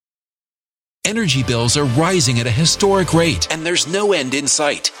energy bills are rising at a historic rate, and there's no end in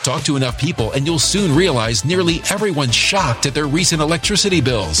sight. Talk to enough people and you'll soon realize nearly everyone's shocked at their recent electricity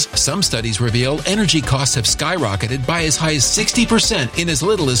bills. Some studies reveal energy costs have skyrocketed by as high as 60% in as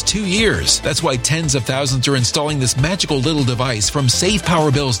little as 2 years. That's why tens of thousands are installing this magical little device from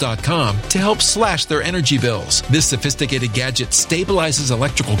SavePowerBills.com to help slash their energy bills. This sophisticated gadget stabilizes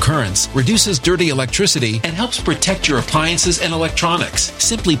electrical currents, reduces dirty electricity, and helps protect your appliances and electronics.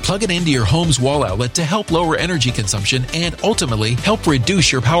 Simply plug it into your home's wall outlet to help lower energy consumption and ultimately help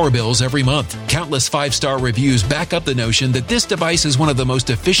reduce your power bills every month. Countless 5-star reviews back up the notion that this device is one of the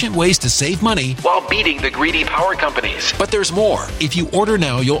most efficient ways to save money while beating the greedy power companies. But there's more. If you order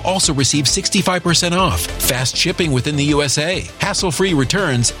now, you'll also receive 65% off, fast shipping within the USA, hassle-free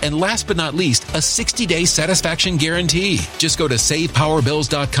returns, and last but not least, a 60-day satisfaction guarantee. Just go to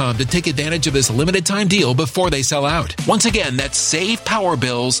SavePowerBills.com to take advantage of this limited time deal before they sell out. Once again, that's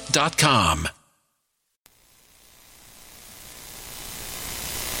SavePowerBills.com.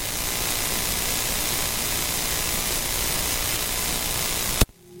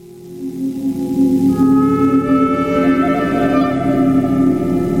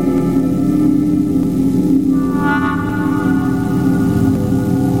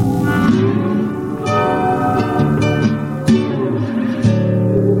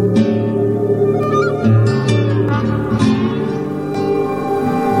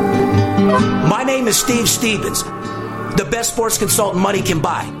 Steve Stevens, the best sports consultant money can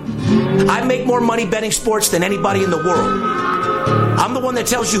buy. I make more money betting sports than anybody in the world. I'm the one that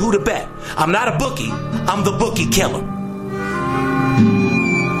tells you who to bet. I'm not a bookie. I'm the bookie killer.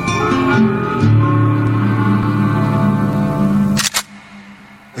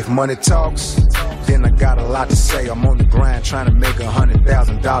 If money talks, then I got a lot to say. I'm on the grind trying to make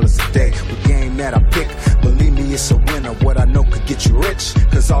 $100,000 a day. The game that I pick, believe me, it's a winner. What I know could get you rich,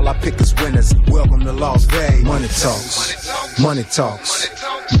 cause all I pick is winners. Welcome to Las Vegas. Money talks. Money talks.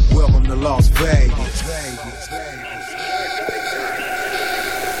 Welcome to Las Vegas.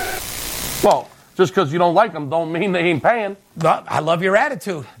 Well, just because you don't like them don't mean they ain't paying. I love your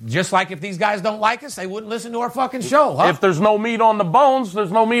attitude. Just like if these guys don't like us, they wouldn't listen to our fucking show, huh? If there's no meat on the bones,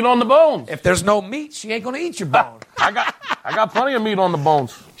 there's no meat on the bones. If there's no meat, she ain't going to eat your bone. I got plenty of meat on the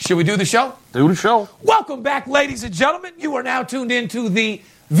bones. Should we do the show? Do the show. Welcome back, ladies and gentlemen. You are now tuned into the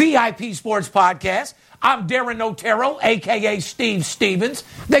VIP Sports Podcast. I'm Darren Otero, a.k.a. Steve Stevens.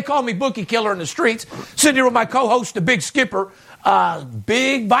 They call me Bookie Killer in the streets. Sitting here with my co-host, the Big Skipper.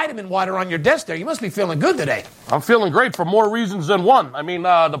 Big vitamin water on your desk there. You must be feeling good today. I'm feeling great for more reasons than one. I mean,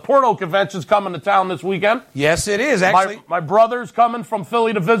 the Porno Convention's coming to town this weekend. Yes, it is, actually. My brother's coming from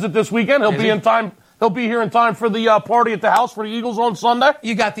Philly to visit this weekend. He'll be here in time for the party at the house for the Eagles on Sunday.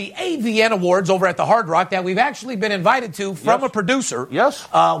 You got the AVN Awards over at the Hard Rock that we've actually been invited to from a producer. Yes.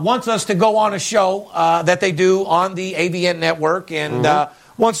 Wants us to go on a show that they do on the AVN network and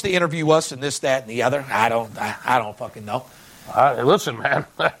wants to interview us and this, that, and the other. I don't fucking know. Listen, man.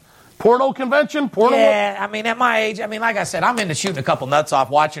 Porno convention? Porno? Yeah, I mean, at my age, like I said, I'm into shooting a couple nuts off,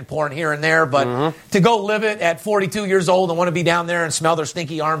 watching porn here and there, but to go live it at 42 years old and want to be down there and smell their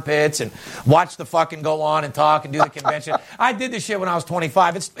stinky armpits and watch the fucking go on and talk and do the convention. I did this shit when I was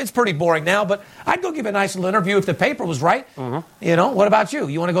 25. It's pretty boring now, but I'd go give a nice little interview if the paper was right. You know, what about you?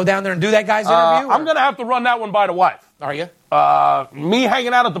 You want to go down there and do that guy's interview? I'm going to have to run that one by the wife. Are you? Me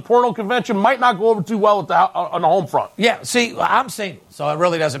hanging out at the Porno Convention might not go over too well on the home front. Yeah, see, I'm single, so it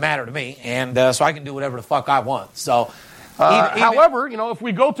really doesn't matter to me, and so I can do whatever the fuck I want. So, however, you know, if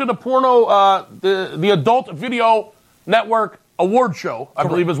we go to the Porno, the Adult Video Network Award Show, I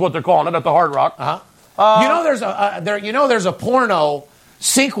believe is what they're calling it at the Hard Rock. There's a porno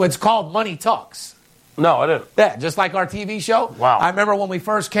sequence called Money Talks. No, I didn't. Yeah, just like our TV show. Wow. I remember when we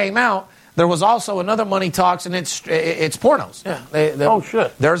first came out. There was also another Money Talks, and it's pornos. Yeah. Oh,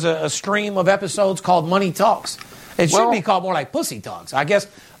 shit. There's a stream of episodes called Money Talks. It should be called more like Pussy Talks. I guess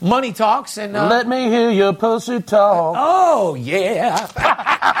Money Talks and... Let me hear your pussy talk. Oh,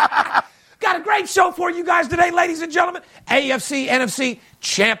 yeah. Got a great show for you guys today, ladies and gentlemen. AFC, NFC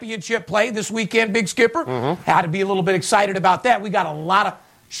championship play this weekend, Big Skipper. Had to be a little bit excited about that. We got a lot of...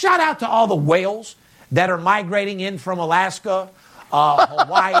 Shout out to all the whales that are migrating in from Alaska,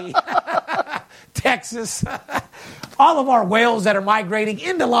 Hawaii, Texas, all of our whales that are migrating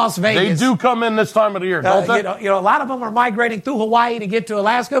into Las Vegas. They do come in this time of the year, don't they? You know, a lot of them are migrating through Hawaii to get to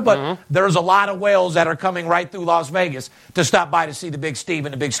Alaska, but there's a lot of whales that are coming right through Las Vegas to stop by to see the Big Steve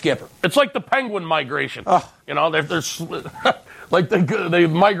and the Big Skipper. It's like the penguin migration. You know, they're like they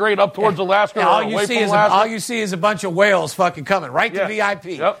migrate up towards Alaska. All you see is a bunch of whales fucking coming right to VIP.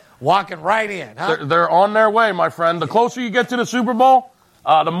 Yep. Walking right in, huh? They're on their way, my friend. The closer you get to the Super Bowl,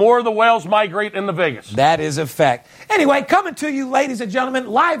 the more the whales migrate into Vegas. That is a fact. Anyway, coming to you, ladies and gentlemen,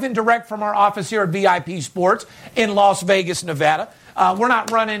 live and direct from our office here at VIP Sports in Las Vegas, Nevada. We're not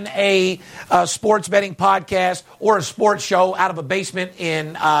running a sports betting podcast or a sports show out of a basement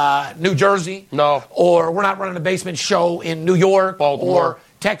in New Jersey. No. Or we're not running a basement show in New York Baltimore. or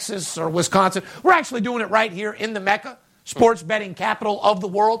Texas or Wisconsin. We're actually doing it right here in the Mecca, sports betting capital of the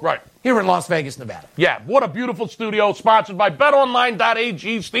world. Right. Here in Las Vegas, Nevada. Yeah, what a beautiful studio, sponsored by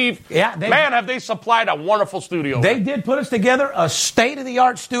BetOnline.ag, Steve. Yeah, man, have they supplied a wonderful studio. They did put us together a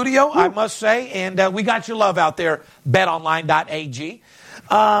state-of-the-art studio, I must say, and we got your love out there, BetOnline.ag.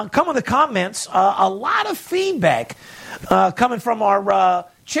 Come with the comments, a lot of feedback coming from our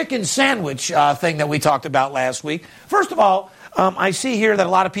chicken sandwich thing that we talked about last week. First of all, I see here that a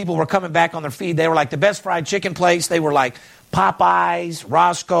lot of people were coming back on their feed. They were like the best fried chicken place. They were like Popeyes,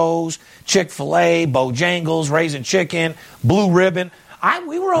 Roscoe's, Chick-fil-A, Bojangles, Raisin Chicken, Blue Ribbon.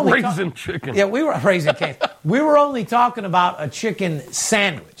 We were only Raisin Chicken. Yeah, we were Raisin Cane. We were only talking about a chicken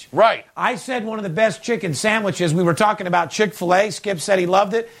sandwich. Right. I said one of the best chicken sandwiches. We were talking about Chick-fil-A. Skip said he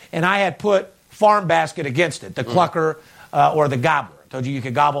loved it, and I had put Farm Basket against it, the Clucker or the Gobbler. I told you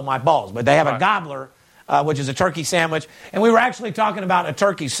could gobble my balls, but they have a Gobbler, which is a turkey sandwich, and we were actually talking about a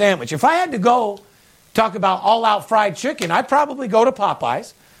turkey sandwich. If I had to go talk about all-out fried chicken, I'd probably go to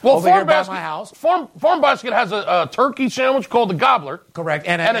Popeyes. Well, over here by my house. Farm Basket has a turkey sandwich called the Gobbler. Correct.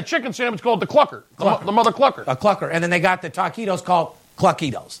 And a chicken sandwich called the Clucker. The Mother Clucker. A Clucker. And then they got the taquitos called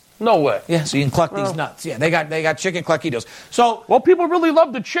Cluckitos. No way. Yeah, so you can cluck these nuts. Yeah, they got chicken Cluckitos. So, well, people really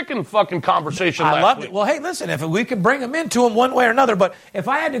love the chicken fucking conversation I last loved week. it. Well, hey, listen, if we could bring them into them one way or another, but if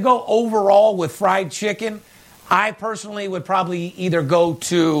I had to go overall with fried chicken, I personally would probably either go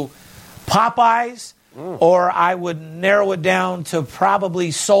to Popeyes or I would narrow it down to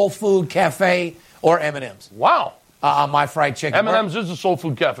probably Soul Food Cafe or M&M's. Wow. On my fried chicken. M&M's is a Soul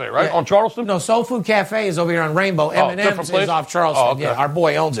Food Cafe, right? Yeah. On Charleston? No, Soul Food Cafe is over here on Rainbow. M&M's is off Charleston. Oh, okay. Yeah, our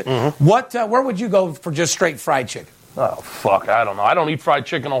boy owns it. What? Where would you go for just straight fried chicken? Oh, fuck, I don't know. I don't eat fried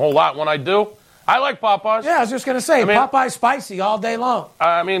chicken a whole lot. When I do, I like Popeyes. Yeah, I was just going to say, Popeye's spicy all day long.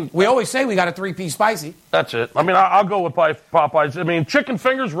 I mean, we always say we got a 3-piece spicy. That's it. I mean, I'll go with Popeyes. I mean, chicken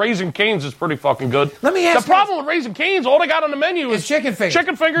fingers, Raising Cane's is pretty fucking good. Let me ask you. The problem with Raising Cane's, all they got on the menu is chicken fingers.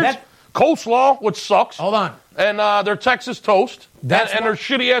 Chicken fingers, coleslaw, which sucks. Hold on. And their Texas toast. And their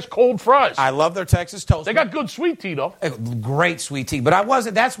shitty-ass cold fries. I love their Texas toast. They got good sweet tea, though. Great sweet tea. But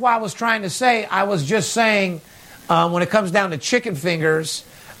that's why I was trying to say, I was just saying, when it comes down to chicken fingers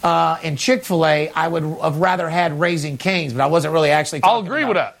and Chick-fil-A, I would have rather had Raising Cane's, but I wasn't really actually talking I'll agree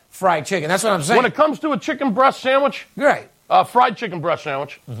with that. Fried chicken. That's what I'm saying. When it comes to a chicken breast sandwich, right. Fried chicken breast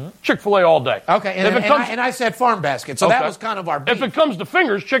sandwich, Chick-fil-A all day. Okay, and I said Farm Basket, so that was kind of our beef. If it comes to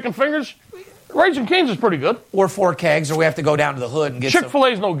fingers, chicken fingers, Raising Cane's is pretty good. Or 4 kegs, or we have to go down to the hood and get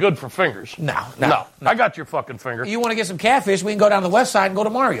Chick-fil-A's no good for fingers. No. I got your fucking finger. You want to get some catfish, we can go down the west side and go to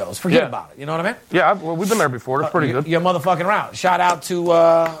Mario's. Forget about it. You know what I mean? Yeah, we've been there before. It's pretty good. You're motherfucking around. Shout out to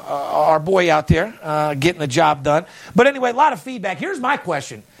our boy out there getting the job done. But anyway, a lot of feedback. Here's my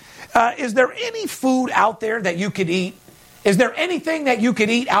question. Is there any food out there that you could eat? Is there anything that you could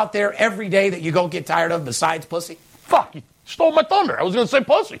eat out there every day that you don't get tired of besides pussy? Fuck, you stole my thunder. I was going to say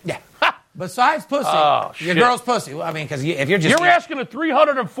pussy. Yeah. Besides pussy, your girl's pussy. I mean, because if you're just... You're asking a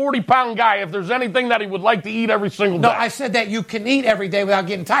 340-pound guy if there's anything that he would like to eat every single day. No, I said that you can eat every day without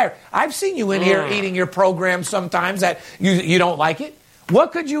getting tired. I've seen you in here eating your program sometimes that you don't like it.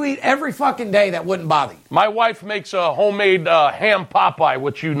 What could you eat every fucking day that wouldn't bother you? My wife makes a homemade ham Popeye,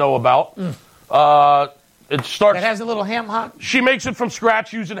 which you know about. It starts... It has a little ham hock? She makes it from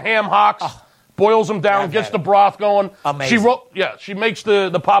scratch using ham hocks. Boils them down, gets the broth going. Amazing. She makes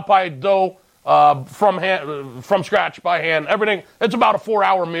the Popeye dough from scratch by hand. Everything. It's about a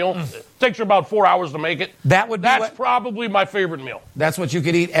 4-hour meal. It takes her about 4 hours to make it. That's probably my favorite meal. That's what you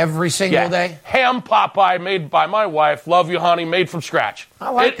could eat every single day? Ham Popeye made by my wife. Love you, honey. Made from scratch. I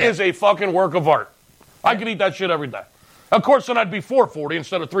like that. It is a fucking work of art. I could eat that shit every day. Of course, then I'd be 440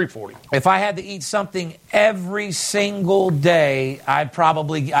 instead of 340. If I had to eat something every single day, I'd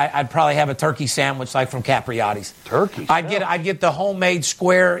probably have a turkey sandwich like from Capriotti's. Turkey? I'd get the homemade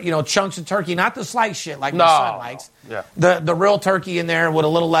square, chunks of turkey, not the slice shit like my son likes. Yeah. The real turkey in there with a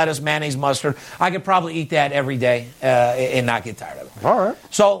little lettuce, mayonnaise, mustard. I could probably eat that every day and not get tired of it. All right.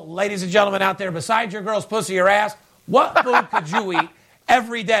 So, ladies and gentlemen out there, besides your girl's pussy or ass, what food could you eat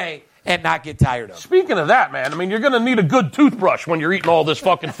every day and not get tired of? Speaking of that, man, I mean, you're going to need a good toothbrush when you're eating all this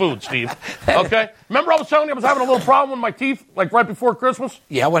fucking food, Steve. Okay? Remember I was telling you I was having a little problem with my teeth, like right before Christmas?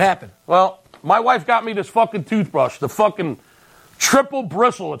 Yeah, what happened? Well, my wife got me this fucking toothbrush, the fucking Triple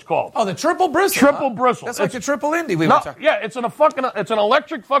Bristle, it's called. Oh, the Triple Bristle. Triple Bristle. That's like the Triple Indy we were talking. Yeah, it's an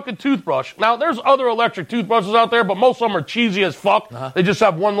electric fucking toothbrush. Now, there's other electric toothbrushes out there, but most of them are cheesy as fuck. They just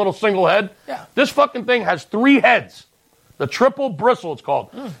have one little single head. Yeah. This fucking thing has 3 heads. The Triple Bristle, it's called.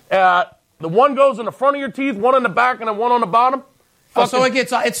 The one goes in the front of your teeth, one in the back, and then one on the bottom. So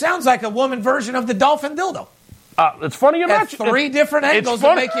it sounds like a woman version of the dolphin dildo. It's funny you mention 3 different angles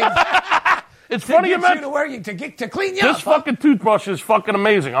to make you. It's funny you mention to clean you this up. fucking toothbrush is fucking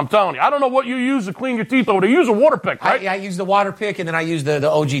amazing. I'm telling you. I don't know what you use to clean your teeth over. You use a water pick, right? I use the water pick, and then I use the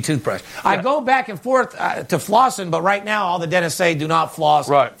OG toothbrush. Yeah. I go back and forth to flossing, but right now all the dentists say do not floss.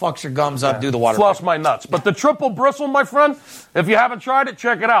 Right. Fucks your gums up. Do the water Floss pick. my nuts. But the Triple Bristle, my friend, if you haven't tried it,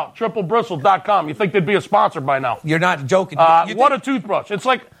 check it out. TripleBristle.com. You think they'd be a sponsor by now? You're not joking. What a toothbrush. It's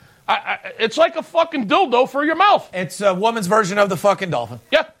like it's like a fucking dildo for your mouth. It's a woman's version of the fucking dolphin.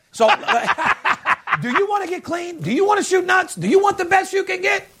 Yeah. So, do you want to get clean? Do you want to shoot nuts? Do you want the best you can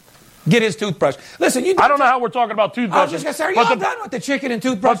get? Get his toothbrush. Listen, I don't know how we're talking about toothbrushes. I was just going to say, are you all done with the chicken and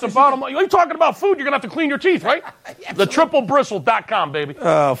toothbrush? But the bottom line, you're talking about food, you're going to have to clean your teeth, right? The TripleBristle.com, baby.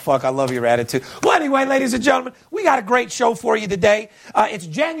 Oh, fuck, I love your attitude. Well, anyway, ladies and gentlemen, we got a great show for you today. It's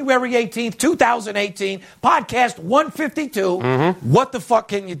January 18th, 2018, podcast 152. What the fuck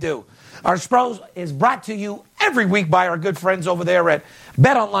can you do? Our show is brought to you every week by our good friends over there at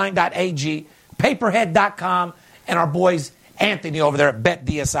betonline.ag, paperhead.com, and our boys Anthony over there at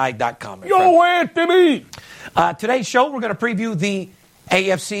betdsi.com. Yo, Anthony! Today's show, we're going to preview the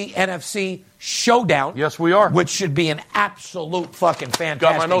AFC, NFC showdown. Yes, we are. Which should be an absolute fucking fantastic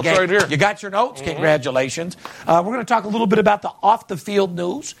Got my notes game. right here. You got your notes? Congratulations. We're going to talk a little bit about the off-the-field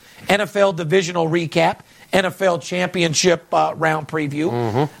news, NFL divisional recap, NFL championship round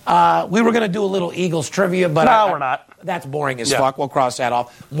preview. We were going to do a little Eagles trivia, but we're not. That's boring as fuck. We'll cross that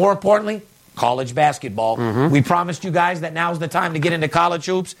off. More importantly, college basketball. We promised you guys that now's the time to get into college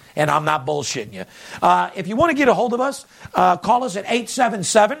hoops, and I'm not bullshitting you. If you want to get a hold of us, call us at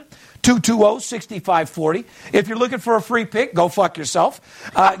 877-220-6540. If you're looking for a free pick, go fuck yourself.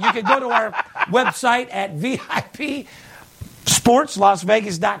 You can go to our website at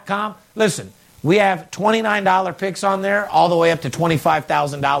VIPSportsLasVegas.com. Listen, we have $29 picks on there, all the way up to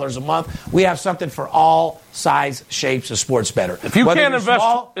 $25,000 a month. We have something for all size, shapes of sports bettor. If you can't invest,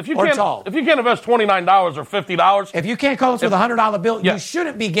 tall, if you can't invest $29 or $50, if you can't call us with a $100 bill, you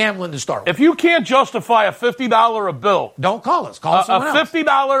shouldn't be gambling to start with. If you can't justify a $50 a bill, don't call us. Call someone else.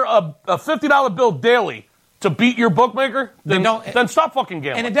 A $50 bill daily to beat your bookmaker, then stop fucking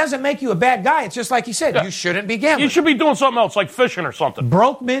gambling. And it doesn't make you a bad guy. It's just like you said, you shouldn't be gambling. You should be doing something else, like fishing or something.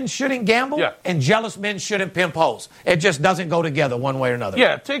 Broke men shouldn't gamble, and jealous men shouldn't pimp hoes. It just doesn't go together one way or another.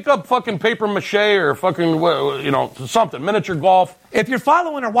 Yeah, take up fucking paper mache or fucking, something, miniature golf. If you're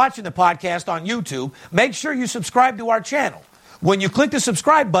following or watching the podcast on YouTube, make sure you subscribe to our channel. When you click the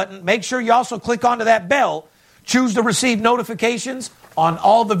subscribe button, make sure you also click onto that bell. Choose to receive notifications on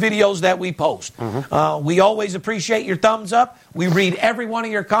all the videos that we post. We always appreciate your thumbs up. We read every one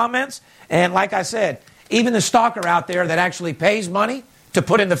of your comments. And like I said, even the stalker out there that actually pays money to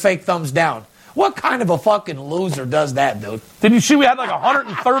put in the fake thumbs down. What kind of a fucking loser does that, dude? Did you see we had like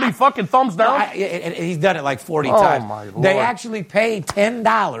 130 fucking thumbs down? He's done it like 40 times. My Lord. They actually pay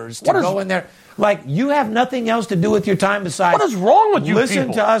 $10 to go in there. Like, you have nothing else to do with your time besides... What is wrong with you listen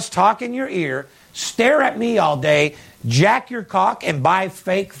people? To us talk in your ear, stare at me all day, jack your cock, and buy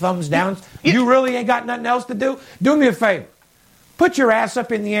fake thumbs downs. You really ain't got nothing else to do? Do me a favor. Put your ass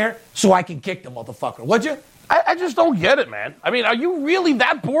up in the air so I can kick the motherfucker, would you? I just don't get it, man. I mean, are you really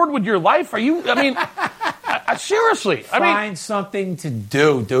that bored with your life? Are you, seriously. Find something to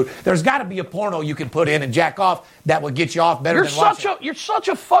do, dude. There's got to be a porno you can put in and jack off that would get you off better than watching. You're such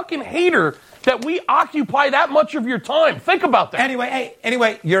a fucking hater that we occupy that much of your time. Think about that.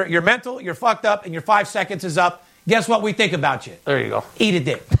 Anyway, you're mental, you're fucked up, and your 5 seconds is up. Guess what we think about you? There you go. Eat a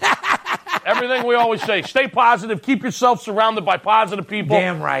dick. Everything we always say. Stay positive. Keep yourself surrounded by positive people.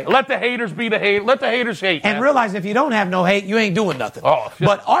 Damn right. Let the haters be the hate. Let the haters hate. And realize if you don't have no hate, you ain't doing nothing. Oh, yeah.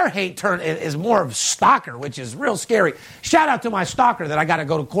 But our hate is more of stalker, which is real scary. Shout out to my stalker that I got to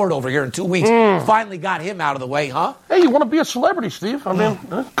go to court over here in 2 weeks. Finally got him out of the way, huh? Hey, you want to be a celebrity, Steve? I mean,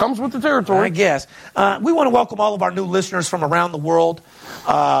 it comes with the territory. I guess. We want to welcome all of our new listeners from around the world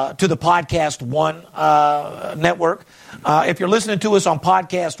to the Podcast One network. If you're listening to us on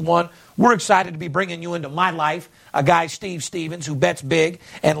Podcast One, we're excited to be bringing you into my life, a guy, Steve Stevens, who bets big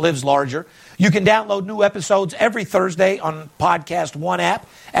and lives larger. You can download new episodes every Thursday on Podcast One app,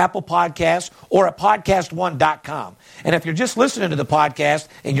 Apple Podcasts, or at podcastone.com. And if you're just listening to the podcast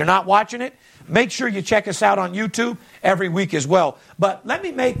and you're not watching it, make sure you check us out on YouTube every week as well. But let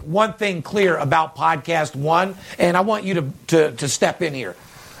me make one thing clear about Podcast One, and I want you to step in here.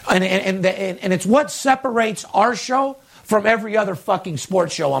 And it's what separates our show from every other fucking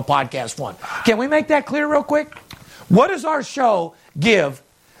sports show on Podcast One. Can we make that clear real quick? What does our show give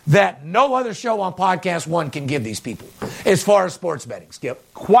that no other show on Podcast One can give these people as far as sports betting,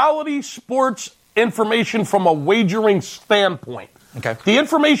 Skip? Quality sports information from a wagering standpoint. Okay. The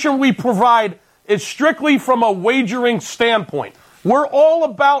information we provide is strictly from a wagering standpoint. We're all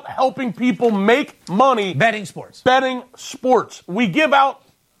about helping people make money. Betting sports. Betting sports. We give out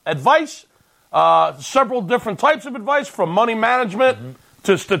advice, several different types of advice, from money management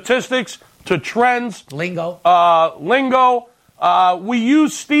to statistics to trends. Lingo. We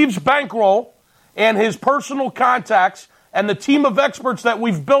use Steve's bankroll and his personal contacts and the team of experts that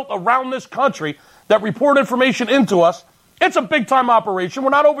we've built around this country that report information into us. It's a big-time operation. We're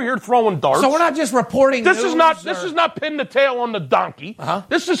not over here throwing darts. So we're not just reporting This is not pinning the tail on the donkey. Uh-huh.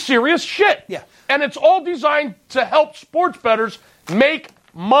 This is serious shit. Yeah. And it's all designed to help sports bettors make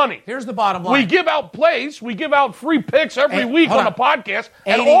money. Here's the bottom line. We give out plays. We give out free picks every week on the podcast.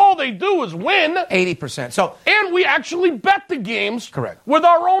 And 80, all they do is win. 80%. And we actually bet the games correct with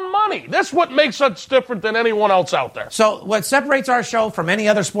our own money. That's what makes us different than anyone else out there. So what separates our show from any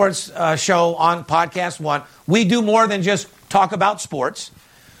other sports show on Podcast One, we do more than just talk about sports.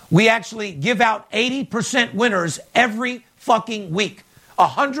 We actually give out 80% winners every fucking week.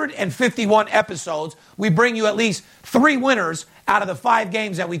 151 episodes. We bring you at least 3 winners out of the 5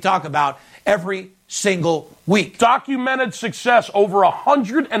 games that we talk about every single week. Documented success, over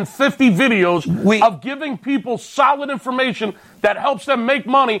 150 videos of giving people solid information that helps them make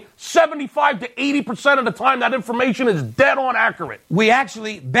money. 75 to 80% of the time, that information is dead on accurate. We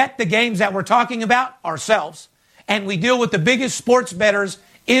actually bet the games that we're talking about ourselves, and we deal with the biggest sports bettors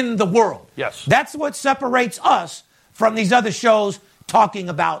in the world. Yes. That's what separates us from these other shows talking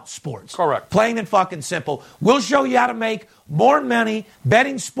about sports. Correct. Plain and fucking simple. We'll show you how to make more money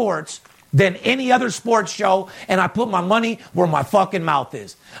betting sports than any other sports show, and I put my money where my fucking mouth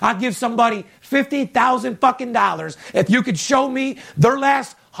is. I'd give somebody $50,000 fucking dollars if you could show me their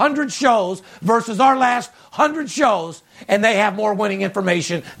last 100 shows versus our last 100 shows, and they have more winning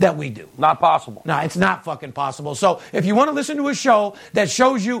information than we do. Not possible. No, it's not fucking possible. So if you want to listen to a show that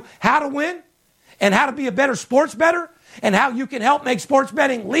shows you how to win and how to be a better sports bettor and how you can help make sports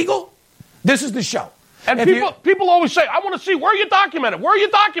betting legal, this is the show. And people always say, I want to see, where are you documented? Where are you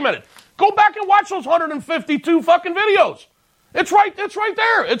documented? Go back and watch those 152 fucking videos. It's right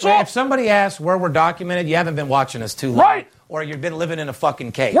there. If somebody asks where we're documented, you haven't been watching us too long. Right. Or you've been living in a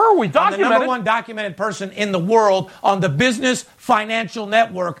fucking cave. Where are we documented? I'm the number one documented person in the world on the Business Financial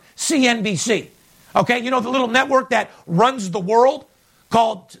Network, CNBC. Okay, you know the little network that runs the world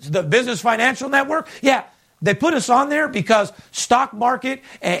called the Business Financial Network? Yeah. They put us on there because stock market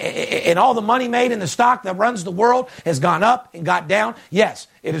and all the money made in the stock that runs the world has gone up and got down. Yes,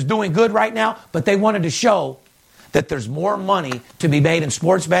 it is doing good right now, but they wanted to show that there's more money to be made in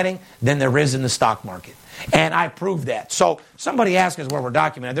sports betting than there is in the stock market. And I proved that. So somebody asks us where we're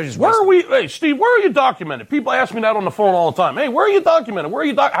documented. They're just Hey, Steve, where are you documented? People ask me that on the phone all the time. Hey, where are you documented?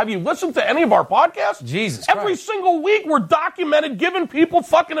 Have you listened to any of our podcasts? Jesus Every Christ. single week we're documented, giving people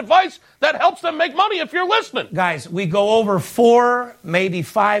fucking advice that helps them make money if you're listening. Guys, we go over 4, maybe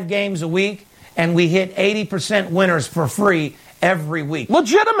 5 games a week, and we hit 80% winners for free every week.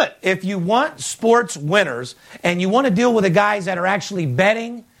 Legitimate. If you want sports winners and you want to deal with the guys that are actually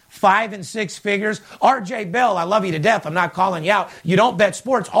betting 5 and 6 figures, RJ Bell, I love you to death. I'm not calling you out. You don't bet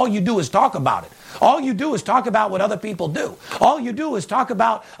sports. All you do is talk about it. All you do is talk about what other people do. All you do is talk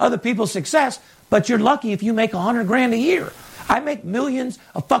about other people's success, but you're lucky if you make $100,000 a year. I make millions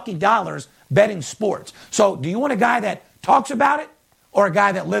of fucking dollars betting sports. So do you want a guy that talks about it or a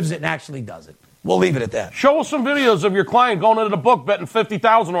guy that lives it and actually does it? We'll leave it at that. Show us some videos of your client going into the book betting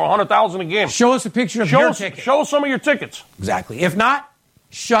 $50,000 or $100,000 a game. Show us a picture of your ticket. Show us some of your tickets. Exactly. If not,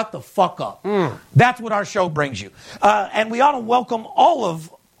 shut the fuck up. That's what our show brings you. And we ought to welcome all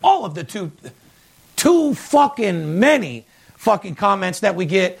of the too fucking many fucking comments that we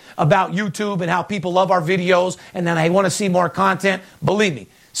get about YouTube and how people love our videos and then they want to see more content. Believe me,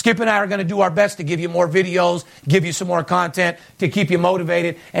 Skip and I are going to do our best to give you more videos, give you some more content, to keep you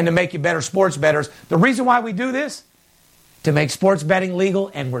motivated and to make you better sports bettors. The reason why we do this, to make sports betting legal,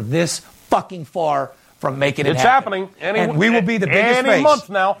 and we're this fucking far from making it It's happen. happening. And we will be the biggest any face. month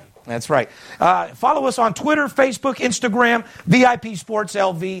now. That's right. Follow us on Twitter, Facebook, Instagram, VIP Sports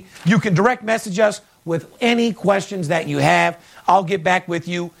LV. You can direct message us with any questions that you have. I'll get back with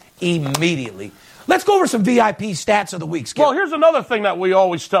you immediately. Let's go over some VIP stats of the week, Skip. Well, here's another thing that we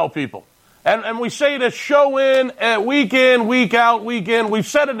always tell people. And we say this show week in, week out, week in. We've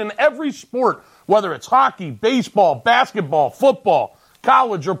said it in every sport, whether it's hockey, baseball, basketball, football,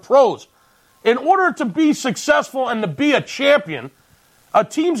 college, or pros. In order to be successful and to be a champion, a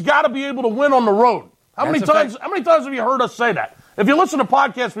team's got to be able to win on the road. How many times have you heard us say that? If you listen to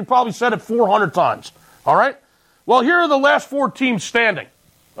podcasts, we probably said it 400 times. All right? Well, here are the last 4 teams standing,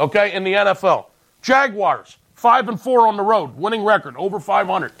 okay, in the NFL. Jaguars, 5-4 on the road, winning record, over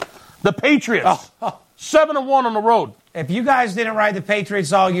 500. The Patriots, 7-1 on the road. If you guys didn't ride the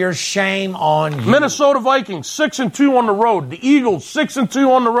Patriots all year, shame on you. Minnesota Vikings, 6-2 on the road. The Eagles, 6-2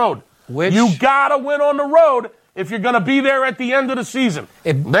 on the road. You got to win on the road if you're going to be there at the end of the season.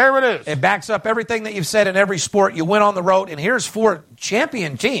 There it is. It backs up everything that you've said in every sport. You win on the road, and here's 4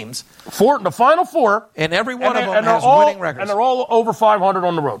 champion teams. The final 4. And every one of them has winning records. And they're all over 500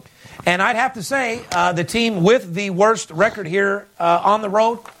 on the road. And I'd have to say the team with the worst record here on the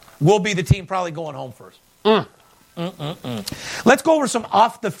road will be the team probably going home first. Let's go over some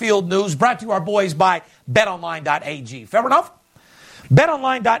off-the-field news brought to our boys by BetOnline.ag. Fair enough?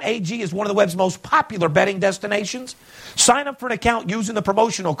 BetOnline.ag is one of the web's most popular betting destinations. Sign up for an account using the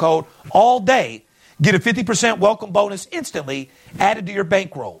promotional code ALLDAY. Get a 50% welcome bonus instantly added to your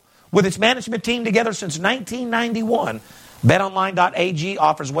bankroll. With its management team together since 1991, BetOnline.ag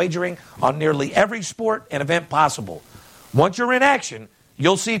offers wagering on nearly every sport and event possible. Once you're in action,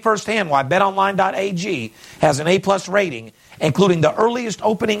 you'll see firsthand why BetOnline.ag has an A-plus rating, including the earliest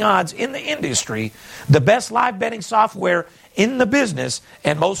opening odds in the industry, the best live betting software in the business,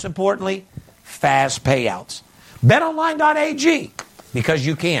 and most importantly, fast payouts. BetOnline.ag, because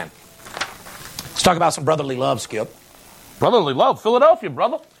you can. Let's talk about some brotherly love, Skip. Brotherly love, Philadelphia,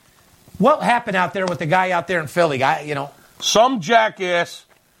 brother. What happened out there with the guy out there in Philly? Some jackass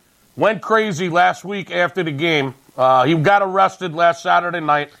went crazy last week after the game. He got arrested last Saturday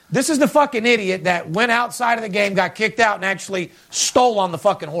night. This is the fucking idiot that went outside of the game, got kicked out, and actually stole on the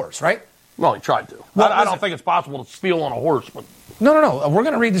fucking horse, right? Well, he tried to. Well, I don't think it's possible to steal on a horse. But No. We're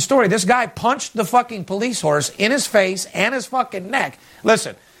going to read the story. This guy punched the fucking police horse in his face and his fucking neck.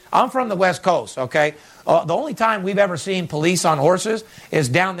 Listen, I'm from the West Coast, okay? The only time we've ever seen police on horses is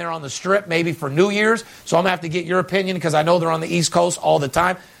down there on the Strip, maybe for New Year's. So I'm going to have to get your opinion because I know they're on the East Coast all the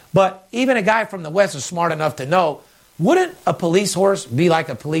time. But even a guy from the West is smart enough to know, wouldn't a police horse be like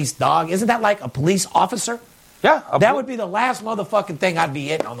a police dog? Isn't that like a police officer? Yeah. That would be the last motherfucking thing I'd be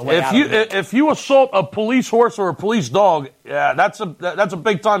hitting on the way out. If you assault a police horse or a police dog, yeah, that's a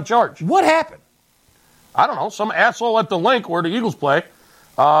big-time charge. What happened? I don't know. Some asshole at the link where the Eagles play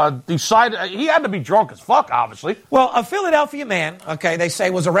decided he had to be drunk as fuck, obviously. Well, a Philadelphia man, okay, they say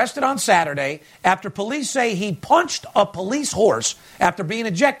was arrested on Saturday after police say he punched a police horse after being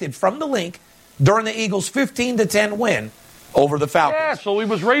ejected from the link during the Eagles' 15-10 win over the Falcons. Yeah, so he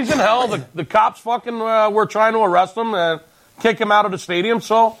was raising hell. The cops fucking were trying to arrest him and kick him out of the stadium,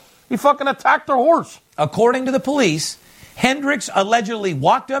 so he fucking attacked their horse. According to the police, Hendricks allegedly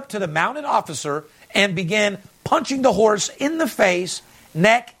walked up to the mounted officer and began punching the horse in the face,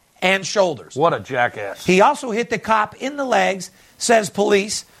 neck, and shoulders. What a jackass. He also hit the cop in the legs, says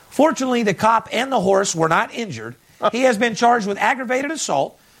police. Fortunately, the cop and the horse were not injured. He has been charged with aggravated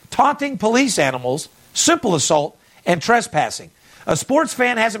assault, taunting police animals, simple assault, and trespassing. A sports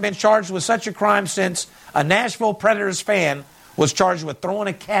fan hasn't been charged with such a crime since a Nashville Predators fan was charged with throwing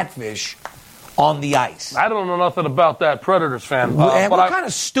a catfish on the ice. I don't know nothing about that Predators fan. What kind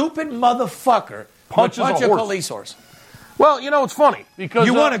of stupid motherfucker punches a police horse? Well, it's funny because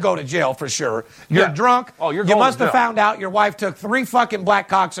you want to go to jail for sure. You're drunk. Oh, you're you going must to have jail. found out your wife took 3 fucking black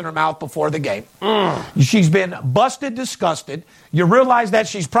cocks in her mouth before the game. She's been busted, disgusted. You realize that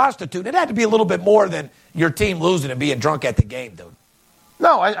she's prostitute. It had to be a little bit more than your team losing and being drunk at the game, dude.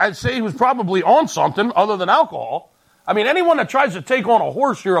 No, I'd say he was probably on something other than alcohol. I mean, anyone that tries to take on a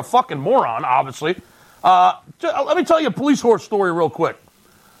horse, you're a fucking moron, obviously. Let me tell you a police horse story real quick.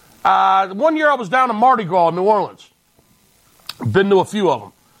 One year I was down in Mardi Gras in New Orleans. Been to a few of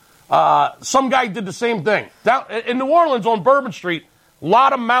them. Some guy did the same thing. Down in New Orleans on Bourbon Street, a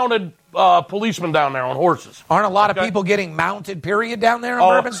lot of mounted policemen down there on horses. Aren't a lot of people getting mounted, period, down there on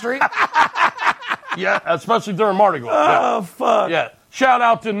Bourbon Street? Yeah, especially during Mardi Gras. Oh, fuck. Yeah. Shout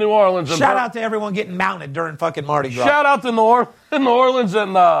out to New Orleans. Shout out to everyone getting mounted during fucking Mardi Gras. Shout out to New Orleans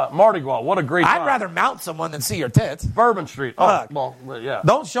and Mardi Gras. What a great time. I'd rather mount someone than see your tits. Bourbon Street. Oh, well, yeah.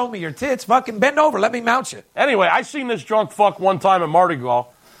 Don't show me your tits. Fucking bend over. Let me mount you. Anyway, I seen this drunk fuck one time at Mardi Gras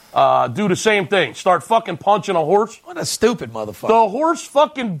do the same thing. Start fucking punching a horse. What a stupid motherfucker. The horse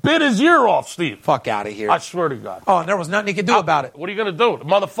fucking bit his ear off, Steve. Fuck out of here. I swear to God. Oh, and there was nothing he could do about it. What are you going to do? The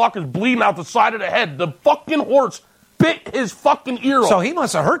motherfucker's bleeding out the side of the head. The fucking horse bit his fucking ear off. So he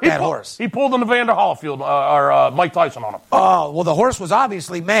must have hurt that horse. He pulled an Evander Holyfield or Mike Tyson on him. Oh, well, the horse was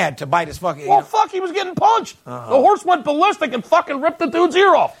obviously mad to bite his fucking ear. Well, fuck, he was getting punched. The horse went ballistic and fucking ripped the dude's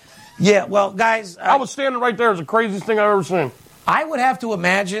ear off. Yeah, well, guys. I was standing right there. It was the craziest thing I've ever seen. I would have to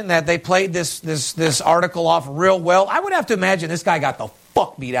imagine that they played this article off real well. I would have to imagine this guy got the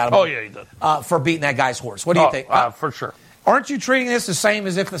fuck beat out of him. Oh, yeah, he did. For beating that guy's horse. What do you think? For sure. Aren't you treating this the same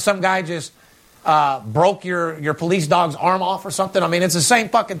as if some guy just broke your police dog's arm off or something? I mean, it's the same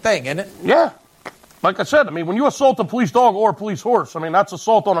fucking thing, isn't it? Yeah. Like I said, I mean, when you assault a police dog or a police horse, I mean, that's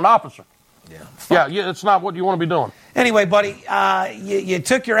assault on an officer. Yeah. Yeah, it's not what you want to be doing. Anyway, buddy, you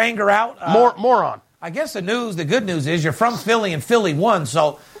took your anger out. Moron. I guess the good news is you're from Philly and Philly won.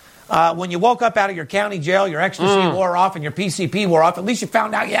 So when you woke up out of your county jail, your ecstasy wore off and your PCP wore off, at least you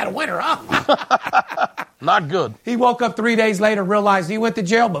found out you had a winner, huh? Not good. He woke up 3 days later, realized he went to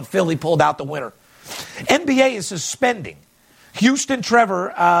jail, but Philly pulled out the winner. NBA is suspending Houston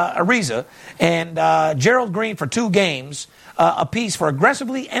Trevor Ariza and Gerald Green for 2 games apiece for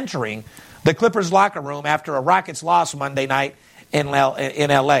aggressively entering the Clippers locker room after a Rockets loss Monday night in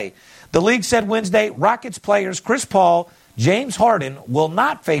L.A. The league said Wednesday Rockets players Chris Paul, James Harden will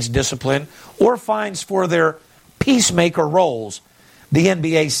not face discipline or fines for their peacemaker roles, the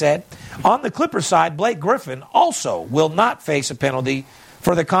NBA said. On the Clippers side, Blake Griffin also will not face a penalty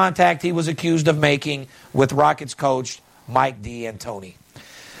for the contact he was accused of making with Rockets coach Mike D'Antoni.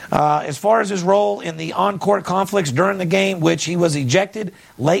 As far as his role in the on-court conflicts during the game, which he was ejected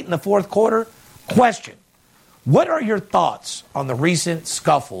late in the fourth quarter, question, what are your thoughts on the recent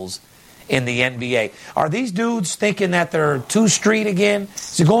scuffles in the NBA? Are these dudes thinking that they're too street again?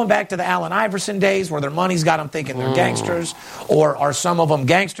 Is it going back to the Allen Iverson days where their money's got them thinking they're gangsters? Or are some of them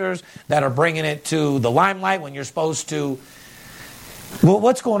gangsters that are bringing it to the limelight when you're supposed to... Well,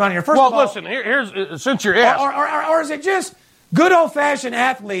 what's going on here? First of all, listen, here's since you're asked... Or is it just good old-fashioned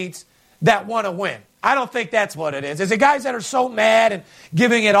athletes that want to win? I don't think that's what it is. Is it guys that are so mad and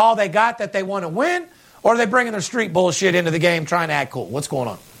giving it all they got that they want to win? Or are they bringing their street bullshit into the game trying to act cool? What's going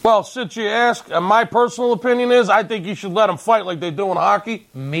on? Well, since you ask, my personal opinion is I think you should let them fight like they do in hockey.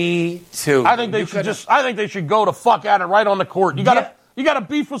 Me too. I think they should go to fuck at it right on the court. You got a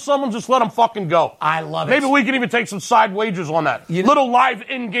beef with someone, just let them fucking go. I love it. Maybe we can even take some side wagers on that. Little live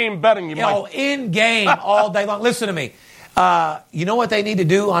in-game betting. In-game all day long. Listen to me. You know what they need to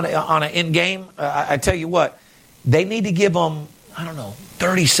do on an in-game? I tell you what. They need to give them,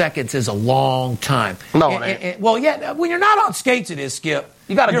 30 seconds is a long time. No, it ain't. Well, yeah, when you're not on skates, it is, Skip.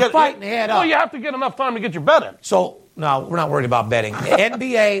 You're fighting head up. Well, you have to get enough time to get your bet in. So, no, we're not worried about betting.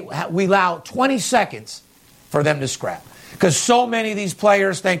 NBA, we allow 20 seconds for them to scrap. Because so many of these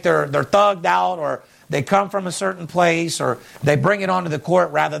players think they're thugged out, or they come from a certain place, or they bring it onto the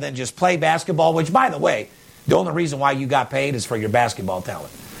court rather than just play basketball, which, by the way, the only reason why you got paid is for your basketball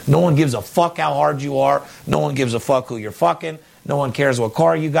talent. No one gives a fuck how hard you are. No one gives a fuck who you're fucking. No one cares what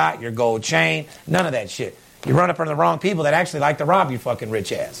car you got, your gold chain, none of that shit. You run up on the wrong people that actually like to rob your fucking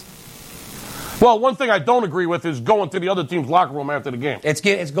rich ass. Well, one thing I don't agree with is going to the other team's locker room after the game. It's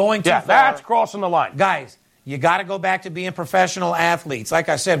going too far. Yeah, that's crossing the line. Guys, you got to go back to being professional athletes. Like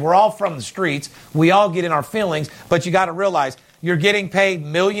I said, we're all from the streets. We all get in our feelings, but you got to realize you're getting paid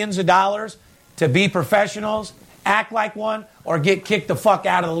millions of dollars to be professionals, act like one, or get kicked the fuck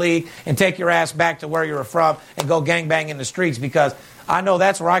out of the league and take your ass back to where you're from and go gangbang in the streets, because I know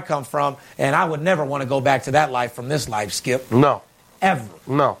that's where I come from, and I would never want to go back to that life from this life, Skip. No. Ever.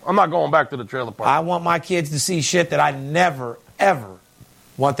 No. I'm not going back to the trailer park. I want my kids to see shit that I never, ever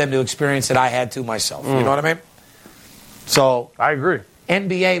want them to experience that I had to myself. You know what I mean? So. I agree.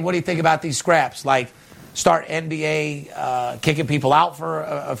 NBA, what do you think about these scraps? Like, start NBA kicking people out for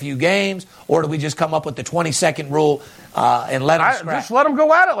a few games, or do we just come up with the 20-second rule and let them scrap? Just let them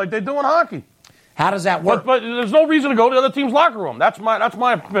go at it like they do in hockey. How does that work? But there's no reason to go to the other team's locker room. That's my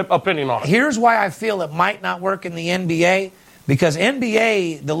opinion on it. Here's why I feel it might not work in the NBA, because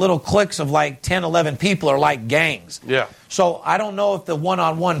NBA, the little cliques of like 10, 11 people are like gangs. Yeah. So I don't know if the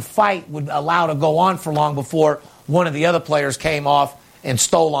one-on-one fight would allow to go on for long before one of the other players came off and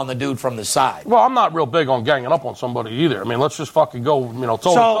stole on the dude from the side. Well, I'm not real big on ganging up on somebody either. I mean, let's just fucking go, toe to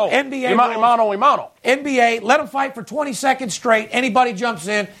toe. NBA Imano. NBA, let them fight for 20 seconds straight. Anybody jumps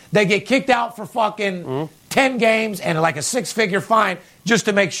in, they get kicked out for fucking 10 games and like a 6-figure fine just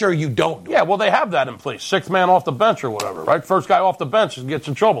to make sure you don't do it. Yeah, well, they have that in place. 6th man off the bench or whatever, right? First guy off the bench gets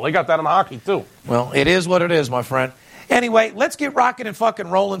in trouble. They got that in hockey, too. Well, it is what it is, my friend. Anyway, let's get rocking and fucking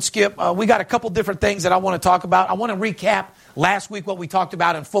rolling, Skip. We got a couple different things that I want to talk about. I want to recap last week what we talked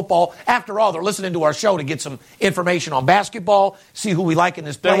about in football. After all, they're listening to our show to get some information on basketball, see who we like in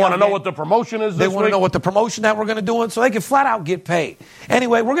this playoff. They want to know game. what the promotion is this They week. want to know what the promotion that we're going to do, so they can flat out get paid.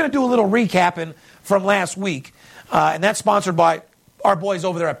 Anyway, we're going to do a little recapping from last week, and that's sponsored by our boys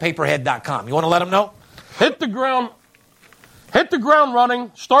over there at paperhead.com. You want to let them know? Hit the ground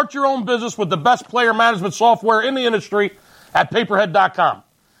running. Start your own business with the best player management software in the industry at paperhead.com.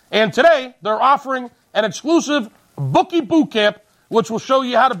 And today, they're offering an exclusive Bookie Bootcamp, which will show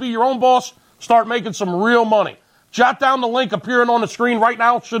you how to be your own boss, start making some real money. Jot down the link appearing on the screen right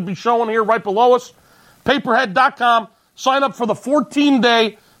now. It should be showing here right below us. Paperhead.com. Sign up for the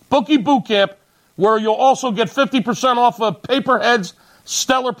 14-day Bookie Bootcamp, where you'll also get 50% off of Paperhead's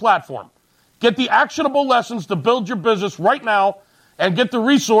stellar platform. Get the actionable lessons to build your business right now and get the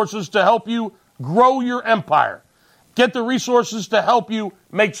resources to help you grow your empire. Get the resources to help you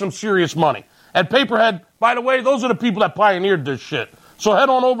make some serious money. And Paperhead, by the way, those are the people that pioneered this shit. So head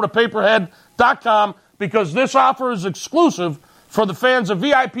on over to paperhead.com because this offer is exclusive for the fans of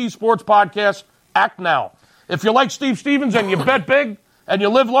VIP Sports Podcast. Act now. If you like Steve Stevens and you bet big and you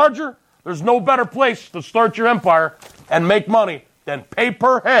live larger, there's no better place to start your empire and make money than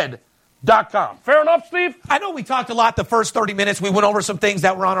Paperhead.com. Fair enough, Steve? I know we talked a lot the first 30 minutes. We went over some things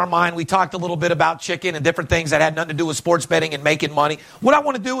that were on our mind. We talked a little bit about chicken and different things that had nothing to do with sports betting and making money. What I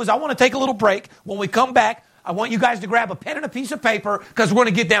want to do is I want to take a little break. When we come back, I want you guys to grab a pen and a piece of paper because we're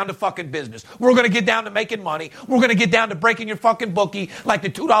going to get down to fucking business. We're going to get down to making money. We're going to get down to breaking your fucking bookie like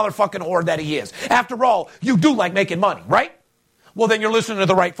the $2 fucking whore that he is. After all, you do like making money, right? Well, then you're listening to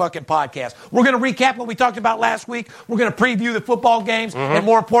the right fucking podcast. We're going to recap what we talked about last week. We're going to preview the football games. And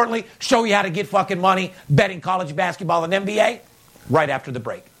more importantly, show you how to get fucking money betting college basketball and NBA right after the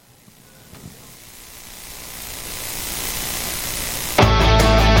break.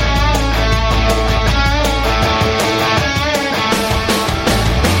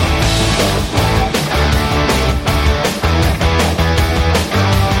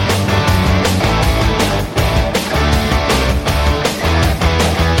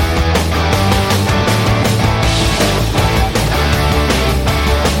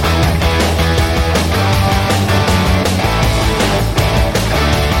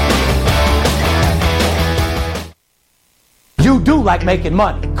 You do like making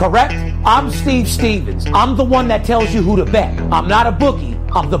money, correct? I'm Steve Stevens. I'm the one that tells you who to bet. I'm not a bookie.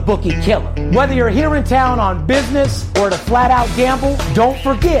 I'm the bookie killer. Whether you're here in town on business or to flat out gamble, don't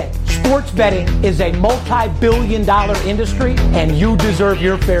forget, sports betting is a multi-billion-dollar industry and you deserve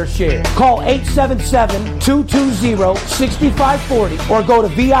your fair share. Call 877-220-6540 or go to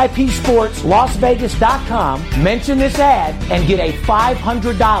VIPSportsLasVegas.com, mention this ad, and get a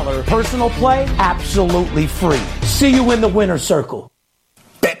 $500 personal play absolutely free. See you in the winner's circle.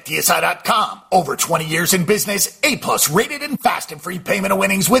 BetDSI.com. Over 20 years in business, A-plus rated and fast and free payment of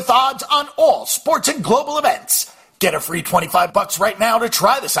winnings with odds on all sports and global events. Get a free $25 right now to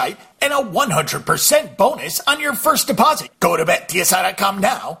try the site and a 100% bonus on your first deposit. Go to BetDSI.com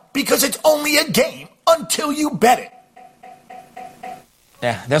now because it's only a game until you bet it.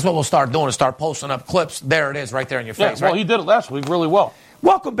 Yeah, that's what we'll start doing, is start posting up clips. There it is, right there in your face. Well, right? he did it last week really well.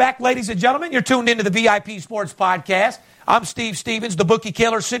 Welcome back, ladies and gentlemen. You're tuned into the VIP Sports Podcast. I'm Steve Stevens, the bookie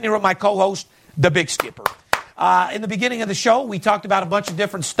killer, sitting here with my co-host, the Big Skipper. In the beginning of the show, we talked about a bunch of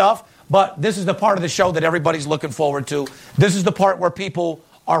different stuff, but this is the part of the show that everybody's looking forward to. This is the part where people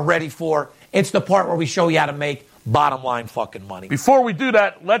are ready for. It's the part where we show you how to make bottom line fucking money. Before we do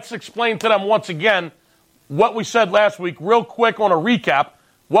that, let's explain to them once again what we said last week, real quick on a recap,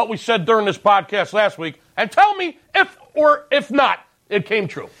 what we said during this podcast last week, and tell me if or if not it came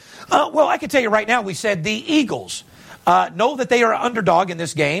true. Well, I can tell you right now, we said the Eagles know that they are an underdog in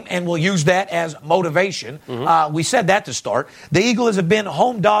this game, and we'll use that as motivation. We said that to start. The Eagles have been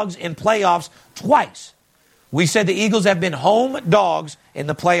home dogs in playoffs twice. We said the Eagles have been home dogs in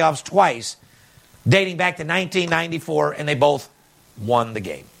the playoffs twice, dating back to 1994, and they both won the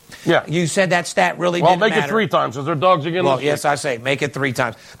game. Yeah. You said that stat really well, didn't matter. Well, make it 3 times, because they're dogs again. Well, yes, I say, make it 3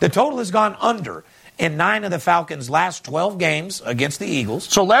 times. The total has gone under in 9 of the Falcons' last 12 games against the Eagles.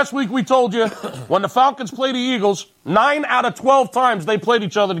 So last week we told you when the Falcons play the Eagles, 9 out of 12 times they played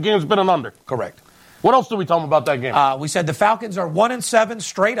each other, the game's been an under. Correct. What else did we tell them about that game? We said the Falcons are 1-7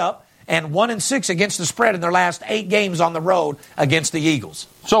 straight up and 1-6 against the spread in their last 8 games on the road against the Eagles.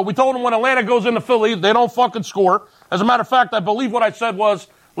 So we told them when Atlanta goes into Philly, they don't fucking score. As a matter of fact, I believe what I said was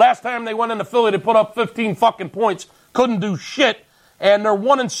last time they went into Philly, they put up 15 fucking points, couldn't do shit, and they're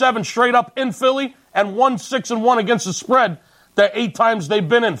 1-7 straight up in Philly and 1-6-1 against the spread the 8 times they've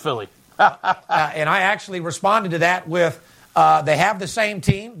been in Philly. And I actually responded to that with they have the same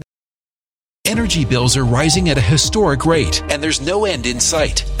team. Energy bills are rising at a historic rate, and there's no end in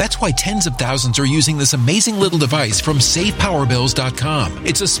sight. That's why tens of thousands are using this amazing little device from SavePowerBills.com.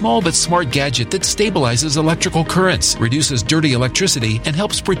 It's a small but smart gadget that stabilizes electrical currents, reduces dirty electricity, and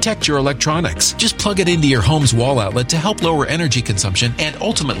helps protect your electronics. Just plug it into your home's wall outlet to help lower energy consumption and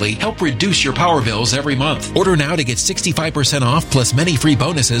ultimately help reduce your power bills every month. Order now to get 65% off plus many free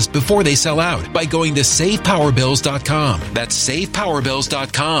bonuses before they sell out by going to SavePowerBills.com. That's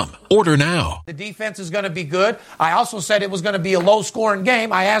SavePowerBills.com. Order now. The defense is going to be good. I also said it was going to be a low-scoring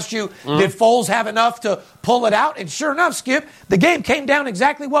game. I asked you, did Foles have enough to pull it out? And sure enough, Skip, the game came down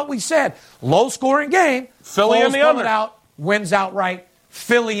exactly what we said. Low-scoring game. Philly Foles in the pull under. It out, wins outright.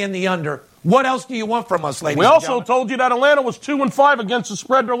 Philly in the under. What else do you want from us, ladies We and also gentlemen? told you that Atlanta was 2-5 against the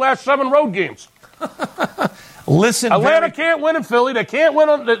spread their last 7 road games. Listen, Atlanta can't win in Philly. They can't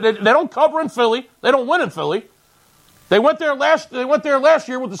win. They don't cover in Philly. They don't win in Philly. They went there last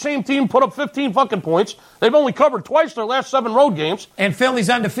year with the same team, put up 15 fucking points. They've only covered twice their last 7 road games. And Philly's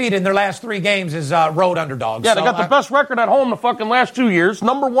undefeated in their last 3 games as road underdogs. Yeah, they got the best record at home the fucking last 2 years.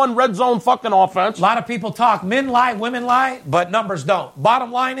 Number 1 red zone fucking offense. A lot of people talk men lie, women lie, but numbers don't.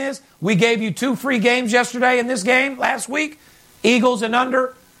 Bottom line is, we gave you 2 free games yesterday in this game last week. Eagles and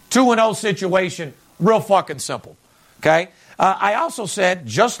under, 2-0 situation. Real fucking simple. Okay? I also said,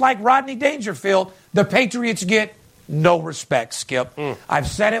 just like Rodney Dangerfield, the Patriots get no respect, Skip. I've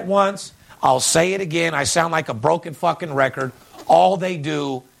said it once. I'll say it again. I sound like a broken fucking record. All they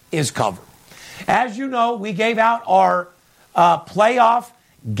do is cover. As you know, we gave out our playoff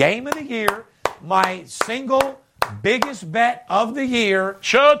game of the year, my single biggest bet of the year.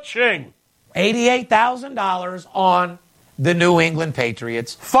 Cha-ching. $88,000 on the New England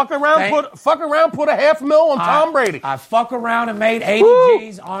Patriots. Fuck around, put $500,000 on Tom Brady. I fuck around and made 80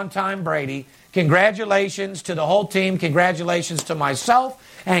 G's on Tom Brady. Congratulations to the whole team. Congratulations to myself.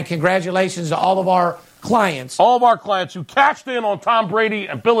 And congratulations to all of our clients. All of our clients who cashed in on Tom Brady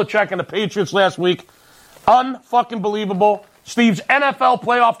and Belichick and the Patriots last week. Unfucking believable. Steve's NFL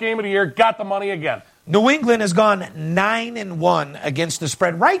playoff game of the year got the money again. New England has gone 9-1 against the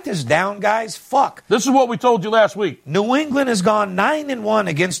spread. Write this down, guys. Fuck. This is what we told you last week. New England has gone 9-1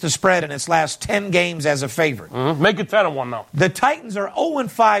 against the spread in its last 10 games as a favorite. Make it 10-1 now. The Titans are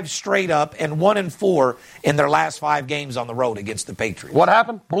 0-5 straight up and 1-4 in their last 5 games on the road against the Patriots. What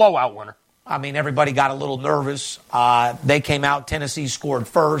happened? Blowout winner. I mean, everybody got a little nervous. They came out. Tennessee scored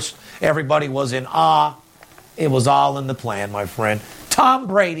first. Everybody was in awe. It was all in the plan, my friend. Tom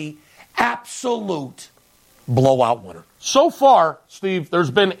Brady, absolute blowout winner. So far, Steve, there's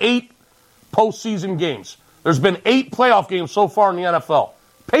been 8 postseason games. There's been 8 playoff games so far in the NFL.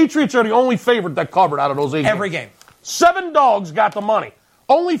 Patriots are the only favorite that covered out of those 8 Every games. game. 7 dogs got the money.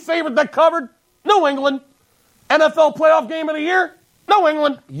 Only favorite that covered, New England. NFL playoff game of the year, New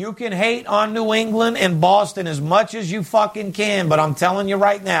England. You can hate on New England and Boston as much as you fucking can, but I'm telling you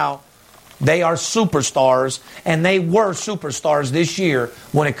right now, they are superstars, and they were superstars this year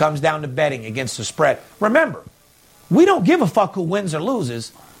when it comes down to betting against the spread. Remember, we don't give a fuck who wins or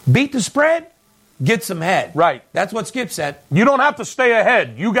loses. Beat the spread, get some head. Right. That's what Skip said. You don't have to stay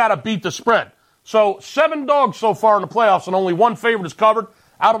ahead. You got to beat the spread. So 7 dogs so far in the playoffs, and only 1 favorite is covered.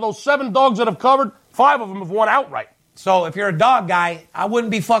 Out of those 7 dogs that have covered, 5 of them have won outright. So if you're a dog guy, I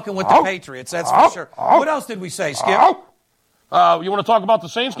wouldn't be fucking with the Patriots, that's for sure. What else did we say, Skip? You want to talk about the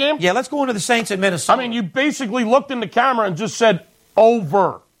Saints game? Yeah, let's go into the Saints in Minnesota. I mean, you basically looked in the camera and just said,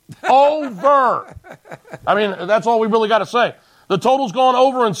 over. Over. I mean, that's all we really got to say. The total's gone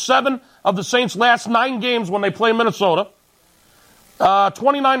over in 7 of the Saints' last 9 games when they play Minnesota.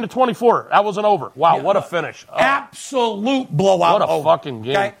 29-24. That was an over. Wow, Yeah, what a finish. Absolute blowout. What a over. fucking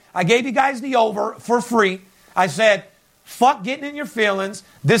game. Okay? I gave you guys the over for free. I said, fuck getting in your feelings.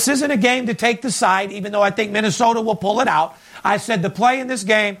 This isn't a game to take the side, even though I think Minnesota will pull it out. I said the play in this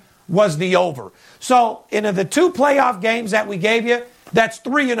game was the over. So, in the 2 playoff games that we gave you, that's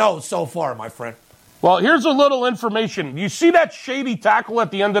 3-0 so far, my friend. Well, here's a little information. You see that shady tackle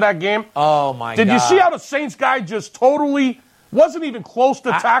at the end of that game? Oh, my God. Did you see how the Saints guy just totally wasn't even close to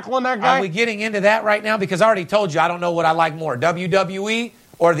tackling that guy? Are we getting into that right now? Because I already told you I don't know what I like more, WWE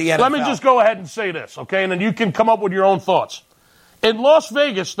or the NFL. Let me just go ahead and say this, okay? And then you can come up with your own thoughts. In Las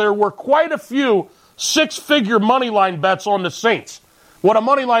Vegas, there were quite a few six-figure money line bets on the Saints. What a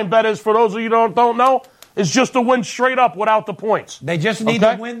money line bet is, for those of you who don't know, is just to win straight up without the points. They just need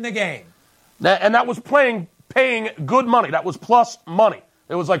to win the game. And that was paying good money. That was plus money.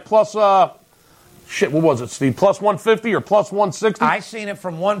 It was like plus, what was it, Steve? Plus 150 or plus 160? I seen it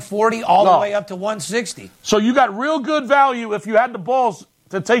from 140 all the way up to 160. So you got real good value if you had the balls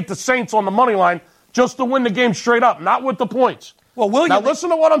to take the Saints on the money line just to win the game straight up, not with the points. Well, William, now listen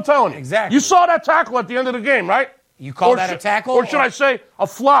to what I'm telling you. Exactly. You saw that tackle at the end of the game, right? You call that a tackle? Or should I say a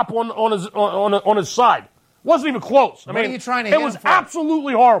flop on his side? Wasn't even close. What are you trying to hit it was him for?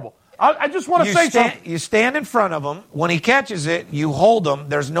 Absolutely horrible. I just want to say something. You stand in front of him. When he catches it, you hold him.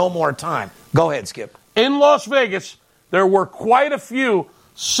 There's no more time. Go ahead, Skip. In Las Vegas, there were quite a few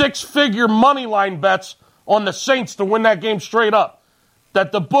six-figure money line bets on the Saints to win that game straight up.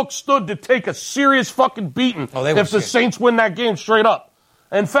 That the book stood to take a serious fucking beating if the Saints win that game straight up.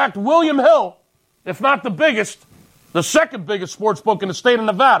 In fact, William Hill, if not the biggest, the second biggest sports book in the state of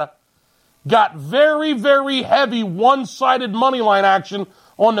Nevada, got very, very heavy one-sided money line action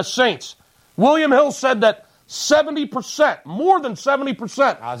on the Saints. William Hill said that 70%, more than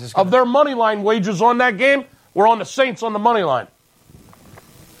 70% of their money line wagers on that game were on the Saints on the money line.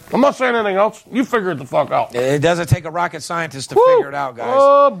 I'm not saying anything else. You figure it the fuck out. It doesn't take a rocket scientist to figure it out, guys.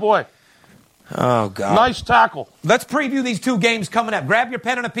 Oh, boy. Oh, God. Nice tackle. Let's preview these two games coming up. Grab your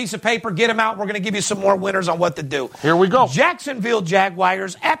pen and a piece of paper. Get them out. We're going to give you some more winners on what to do. Here we go. Jacksonville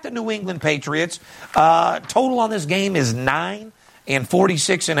Jaguars at the New England Patriots. Total on this game is 9 and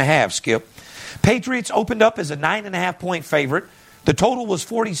 46.5, Skip. Patriots opened up as a 9.5-point favorite. The total was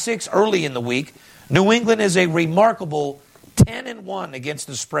 46 early in the week. New England is a remarkable 10-1 against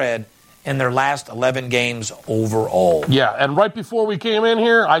the spread in their last 11 games overall. Yeah, and right before we came in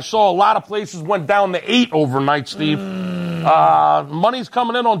here, I saw a lot of places went down to 8 overnight, Steve. Money's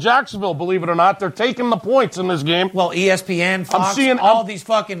coming in on Jacksonville, believe it or not. They're taking the points in this game. Well, ESPN, Fox,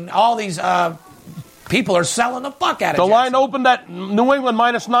 all these people are selling the fuck out of it. The line opened at New England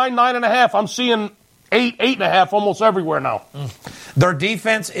 -9, 9.5. I'm seeing 8, 8.5 almost everywhere now. Their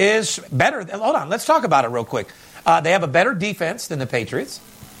defense is better. Hold on, let's talk about it real quick. They have a better defense than the Patriots.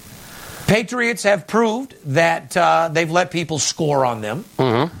 Patriots have proved that they've let people score on them.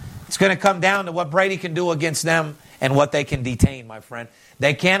 Mm-hmm. It's going to come down to what Brady can do against them and what they can detain, my friend.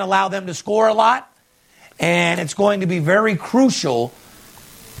 They can't allow them to score a lot, and it's going to be very crucial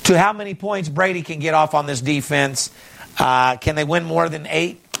to how many points Brady can get off on this defense. Can they win more than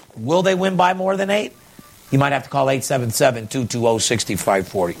 8? Will they win by more than 8? You might have to call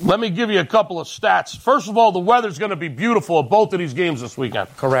 877-220-6540. Let me give you a couple of stats. First of all, the weather's going to be beautiful at both of these games this weekend.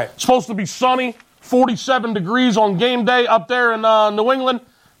 Correct. It's supposed to be sunny, 47 degrees on game day up there in New England,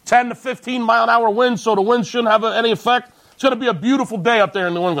 10 to 15 mile-an-hour winds, so the winds shouldn't have any effect. It's going to be a beautiful day up there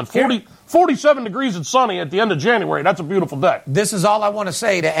in New England. 47 degrees and sunny at the end of January. That's a beautiful day. This is all I want to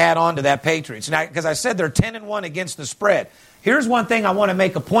say to add on to that Patriots. Now, because I said they're 10-1 against the spread. Here's one thing I want to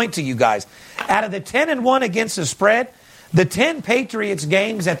make a point to you guys. Out of the 10-1 against the spread, the 10 Patriots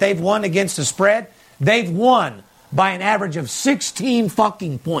games that they've won against the spread, they've won by an average of 16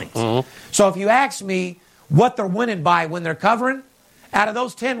 fucking points. Mm-hmm. So if you ask me what they're winning by when they're covering, out of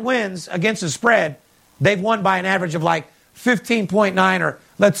those 10 wins against the spread, they've won by an average of like 15.9 or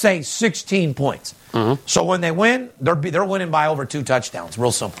let's say 16 points. Mm-hmm. So when they win, they're winning by over 2 touchdowns.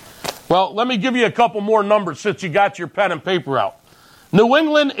 Real simple. Well, let me give you a couple more numbers since you got your pen and paper out. New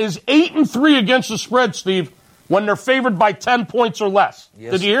England is 8-3 against the spread, Steve, when they're favored by 10 points or less.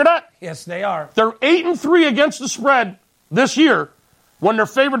 Yes. Did you hear that? Yes, they are. They're 8-3 against the spread this year when they're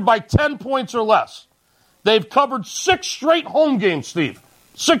favored by 10 points or less. They've covered 6 straight home games, Steve.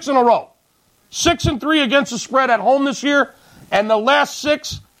 6 in a row. 6-3 against the spread at home this year, and the last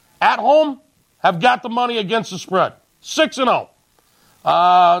 6 at home have got the money against the spread. 6-0.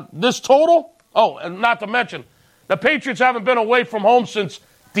 This total, and not to mention, the Patriots haven't been away from home since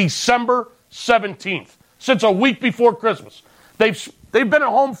December 17th, since a week before Christmas. They've been at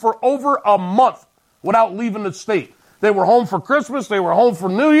home for over a month without leaving the state. They were home for Christmas. They were home for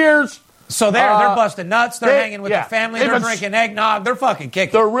New Year's. So they're busting nuts. They're hanging with the family. They're drinking eggnog. They're fucking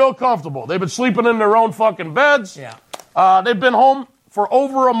kicking. They're real comfortable. They've been sleeping in their own fucking beds. Yeah. They've been home for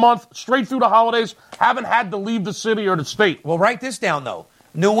over a month, straight through the holidays, haven't had to leave the city or the state. Well, write this down, though.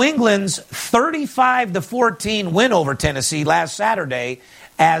 New England's 35-14 win over Tennessee last Saturday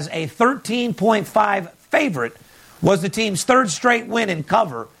as a 13.5 favorite was the team's 3rd straight win in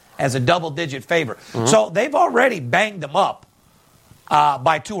cover as a double-digit favorite. Mm-hmm. So they've already banged them up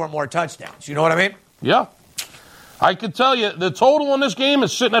by 2 or more touchdowns. You know what I mean? Yeah. I can tell you the total on this game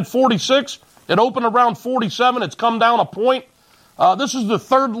is sitting at 46. It opened around 47. It's come down a point. This is the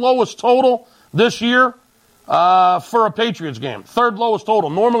 3rd lowest total this year for a Patriots game. Third lowest total.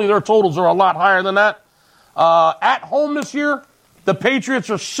 Normally their totals are a lot higher than that. At home this year, the Patriots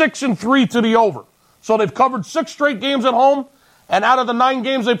are 6-3 to the over. So they've covered 6 straight games at home, and out of the 9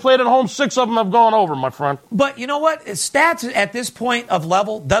 games they played at home, 6 of them have gone over, my friend. But you know what? Stats at this point of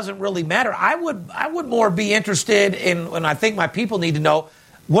level doesn't really matter. I would more be interested in, and I think my people need to know,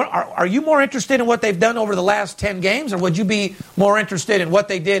 what are you more interested in what they've done over the last 10 games, or would you be more interested in what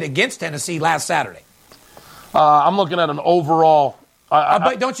they did against Tennessee last Saturday? I'm looking at an overall.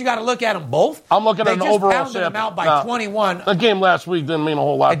 But don't you got to look at them both? I'm looking at an overall. They just pounded them out by 21. The game last week didn't mean a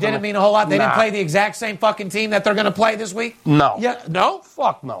whole lot. It didn't mean a whole lot? They didn't play the exact same fucking team that they're going to play this week? No. Yeah, no?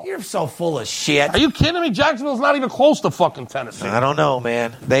 Fuck no. You're so full of shit. Are you kidding me? Jacksonville's not even close to fucking Tennessee. I don't know,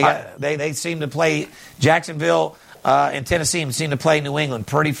 man. They seem to play Jacksonville and Tennessee seem to play New England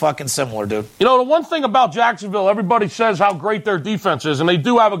pretty fucking similar, dude. You know, the one thing about Jacksonville, everybody says how great their defense is, and they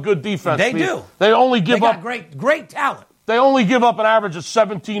do have a good defense. They do. They only give up great talent. They only give up an average of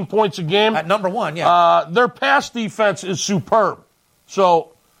 17 points a game. At number one, yeah. Their pass defense is superb.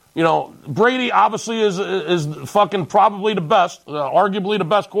 So, you know, Brady obviously is fucking probably the best, arguably the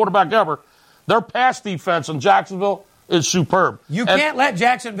best quarterback ever. Their pass defense in Jacksonville is superb. You can't let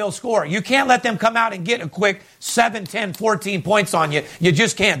Jacksonville score. You can't let them come out and get a quick 7, 10, 14 points on you. You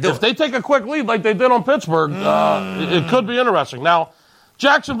just can't do it. If they take a quick lead like they did on Pittsburgh, it could be interesting. Now,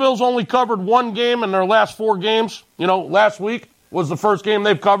 Jacksonville's only covered 1 game in their last 4 games. You know, last week was the first game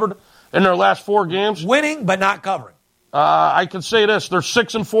they've covered in their last 4 games. Winning, but not covering. I can say this. They're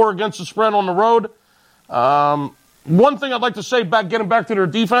 6-4 against the spread on the road. One thing I'd like to say, getting back to their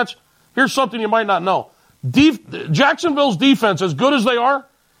defense, here's something you might not know. Jacksonville's defense, as good as they are,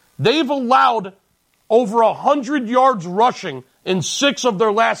 they've allowed over 100 yards rushing in 6 of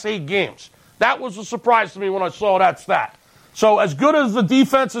their last 8 games. That was a surprise to me when I saw that stat. So as good as the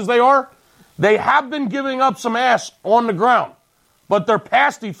defenses they are, they have been giving up some ass on the ground. But their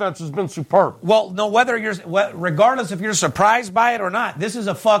pass defense has been superb. Well, no, regardless if you're surprised by it or not, this is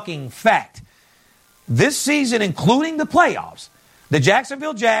a fucking fact. This season, including the playoffs, the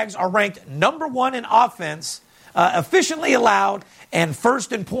Jacksonville Jags are ranked number 1 in offense, efficiently allowed, and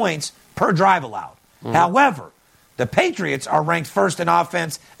first in points per drive allowed. Mm-hmm. However, the Patriots are ranked first in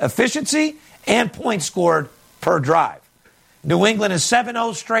offense, efficiency, and points scored per drive. New England is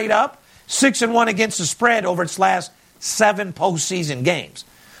 7-0 straight up, 6-1 against the spread over its last 7 postseason games.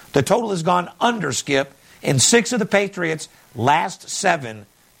 The total has gone under, Skip, in 6 of the Patriots' last 7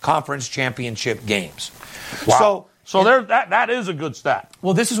 conference championship games. Wow. So that is a good stat.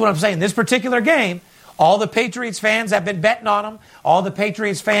 Well, this is what I'm saying. This particular game, all the Patriots fans have been betting on them, all the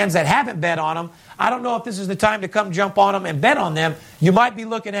Patriots fans that haven't bet on them, I don't know if this is the time to come jump on them and bet on them. You might be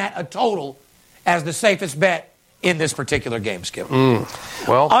looking at a total as the safest bet in this particular game, Skip.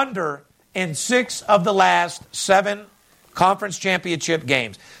 Well, under in 6 of the last 7 conference championship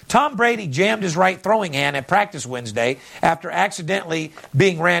games. Tom Brady jammed his right throwing hand at practice Wednesday after accidentally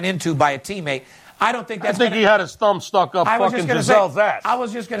being ran into by a teammate. I don't think that's. I think he had his thumb stuck up fucking Giselle's ass. I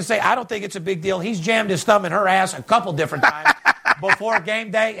was just going to say, I don't think it's a big deal. He's jammed his thumb in her ass a couple different times before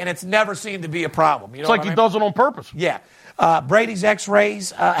game day, and it's never seemed to be a problem. You know it's like he does it on purpose. Yeah. Brady's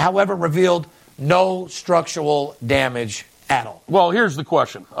X-rays, however, revealed no structural damage at all. Well, here's the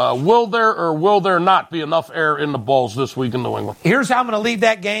question. Will there or will there not be enough air in the balls this week in New England? Here's how I'm going to leave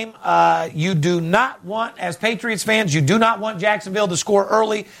that game. You do not want, as Patriots fans, you do not want Jacksonville to score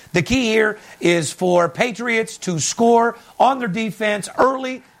early. The key here is for Patriots to score on their defense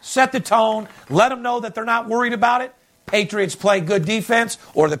early, set the tone, let them know that they're not worried about it. Patriots play good defense,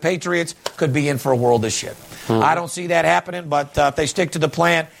 or the Patriots could be in for a world of shit. I don't see that happening, but if they stick to the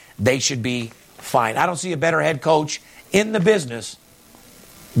plan, they should be fine. I don't see a better head coach in the business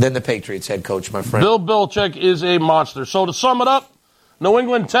than the Patriots head coach, my friend. Bill Belichick is a monster. So to sum it up, New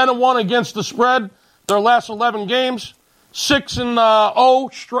England 10-1 against the spread. Their last 11 games,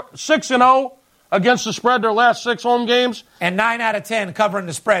 6-0 against the spread. Their last 6 home games, and 9 out of 10 covering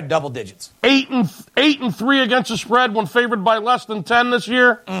the spread, double digits. 8-3 against the spread when favored by less than 10 this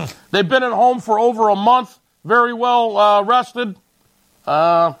year. They've been at home for over a month, very well rested.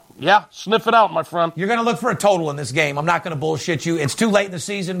 Yeah, sniff it out, my friend. You're going to look for a total in this game. I'm not going to bullshit you. It's too late in the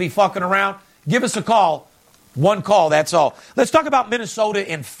season to be fucking around. Give us a call. 1 call, that's all. Let's talk about Minnesota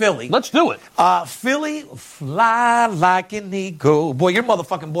and Philly. Let's do it. Philly, fly like an eagle. Boy, your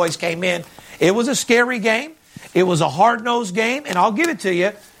motherfucking boys came in. It was a scary game. It was a hard-nosed game, and I'll give it to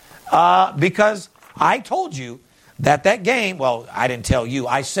you because I told you that game, well, I didn't tell you.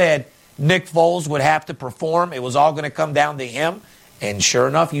 I said Nick Foles would have to perform. It was all going to come down to him. And sure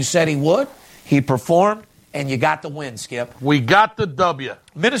enough, you said he would. He performed. and you got the win, Skip. We got the W.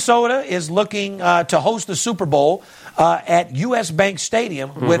 Minnesota is looking to host the Super Bowl at U.S. Bank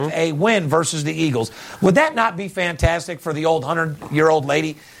Stadium with a win versus the Eagles. Would that not be fantastic for the old 100-year-old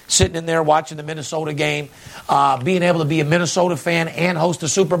lady sitting in there watching the Minnesota game, being able to be a Minnesota fan and host a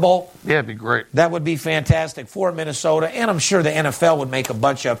Super Bowl? Yeah, it'd be great. That would be fantastic for Minnesota, and I'm sure the NFL would make a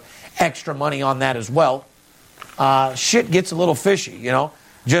bunch of extra money on that as well. Shit gets a little fishy, you know.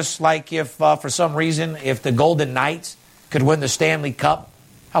 Just like if, for some reason, if the Golden Knights could win the Stanley Cup,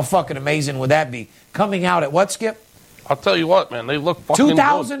 how fucking amazing would that be? Coming out at what, Skip? I'll tell you what, man, they look fucking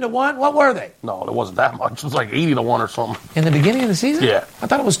 2,000 to 1? What were they? No, it wasn't that much. It was like 80 to 1 or something. In the beginning of the season? Yeah. I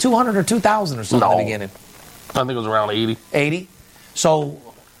thought it was 200 or 2,000 or something in the beginning. I think it was around 80. 80? So,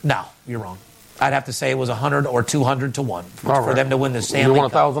 no, you're wrong. I'd have to say it was 100 or 200 to 1 for them to win the Stanley Cup. You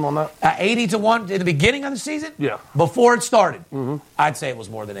want 1,000 on that? 80 to 1 in the beginning of the season? Yeah. Before it started? I'd say it was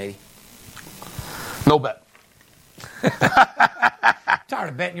more than 80. No bet. Tired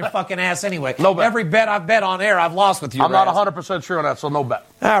of betting your fucking ass anyway. No bet. Every bet I've bet on air, I've lost with you. I'm not 100% sure on that, so no bet.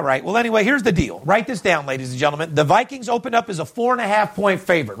 All right. Well, anyway, here's the deal. Write this down, ladies and gentlemen. The Vikings opened up as a 4.5-point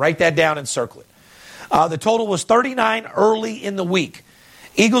favorite. Write that down and circle it. The total was 39 early in the week.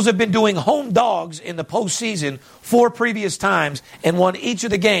 Eagles have been doing home dogs in the postseason 4 previous times and won each of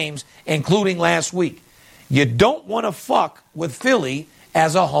the games, including last week. You don't want to fuck with Philly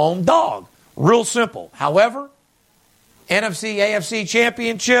as a home dog. Real simple. However, NFC, AFC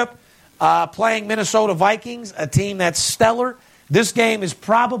championship, playing Minnesota Vikings, a team that's stellar. This game is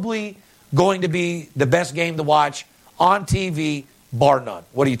probably going to be the best game to watch on TV, bar none.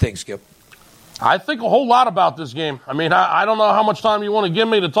 What do you think, Skip? I think a whole lot about this game. I mean, I don't know how much time you want to give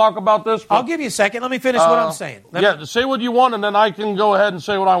me to talk about this. I'll give you a second. Let me finish what I'm saying. Say what you want, and then I can go ahead and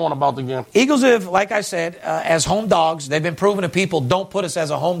say what I want about the game. Eagles have, like I said, as home dogs, they've been proving to people, don't put us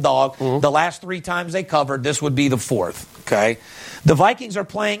as a home dog. The last 3 times they covered, this would be the 4th. Okay. The Vikings are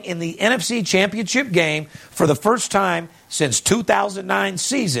playing in the NFC Championship game for the first time since 2009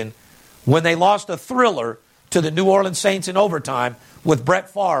 season when they lost a thriller to the New Orleans Saints in overtime with Brett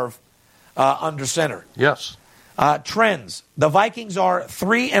Favre under center. Yes. Trends. The Vikings are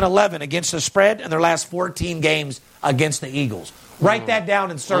 3-11 against the spread in their last 14 games against the Eagles. Write that down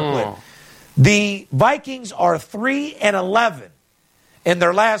and circle it. The Vikings are 3-11 in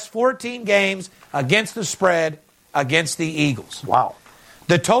their last 14 games against the spread against the Eagles. Wow.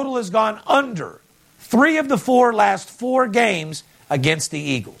 The total has gone under 3 of the last 4 games against the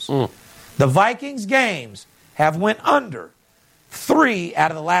Eagles. The Vikings games have went under 3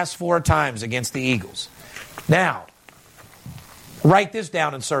 out of the last 4 times against the Eagles. Now, write this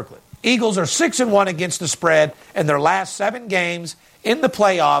down and circle it. Eagles are 6-1 against the spread in their last 7 games in the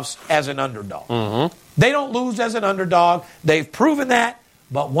playoffs as an underdog. They don't lose as an underdog. They've proven that.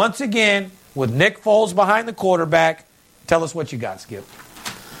 But once again, with Nick Foles behind the quarterback, tell us what you got, Skip.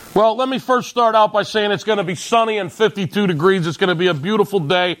 Well, let me first start out by saying it's going to be sunny and 52 degrees. It's going to be a beautiful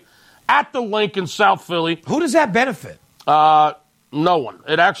day at the Link in South Philly. Who does that benefit? No one.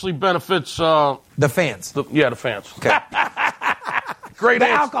 It actually benefits... the fans. The fans. Okay. Great the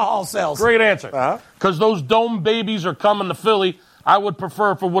answer. alcohol sales. Great answer. Because those dome babies are coming to Philly. I would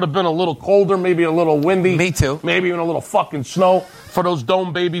prefer if it would have been a little colder, maybe a little windy. Me too. Maybe even a little fucking snow for those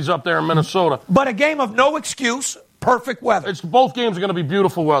dome babies up there in Minnesota. But a game of no excuse, perfect weather. Both games are going to be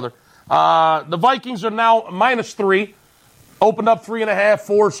beautiful weather. The Vikings are now -3. Opened up 3.5,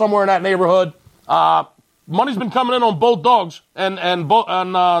 4, somewhere in that neighborhood. Money's been coming in on both dogs and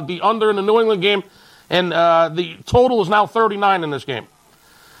the under in the New England game, and the total is now 39 in this game.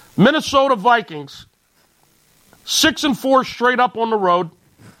 Minnesota Vikings 6-4 straight up on the road,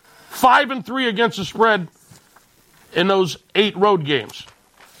 5-3 against the spread in those 8 road games.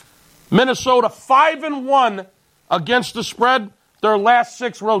 Minnesota 5-1 against the spread their last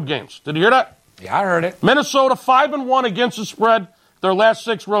 6 road games. Did you hear that? Yeah, I heard it. Minnesota 5-1 against the spread their last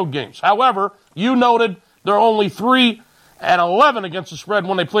 6 road games. However, you noted they're only 3-11 against the spread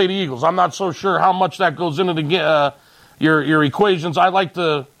when they play the Eagles. I'm not so sure how much that goes into the your equations. I like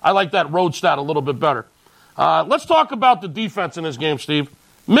that road stat a little bit better. Let's talk about the defense in this game, Steve.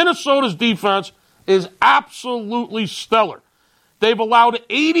 Minnesota's defense is absolutely stellar. They've allowed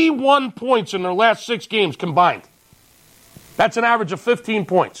 81 points in their last 6 games combined. That's an average of 15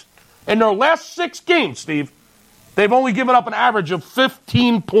 points. In their last 6 games, Steve, they've only given up an average of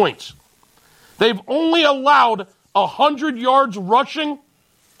 15 points. They've only allowed 100 yards rushing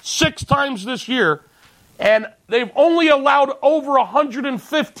 6 times this year, and they've only allowed over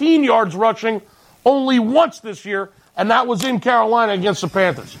 115 yards rushing only once this year, and that was in Carolina against the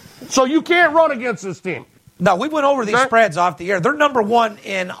Panthers. So you can't run against this team. No, we went over these spreads off the air. They're number one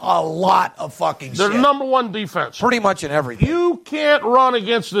in a lot of fucking They're shit. number one defense. Pretty much in everything. You can't run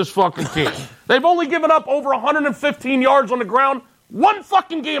against this fucking team. They've only given up over 115 yards on the ground one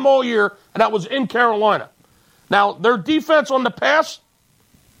fucking game all year, and that was in Carolina. Now, their defense on the pass,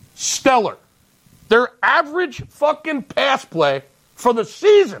 stellar. Their average fucking pass play for the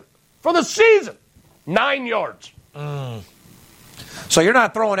season, 9 yards. So you're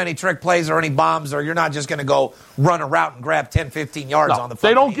not throwing any trick plays or any bombs, or you're not just going to go run a route and grab 10, 15 yards on the fucking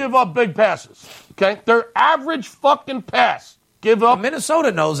They don't team. give up big passes, okay? Their average fucking pass give up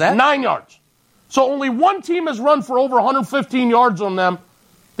Minnesota knows that. 9 yards. So only one team has run for over 115 yards on them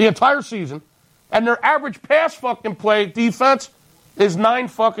the entire season, and their average pass fucking play defense is 9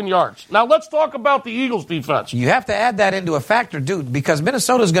 fucking yards. Now let's talk about the Eagles defense. You have to add that into a factor, dude, because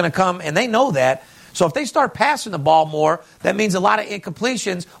Minnesota's going to come, and they know that. So if they start passing the ball more, that means a lot of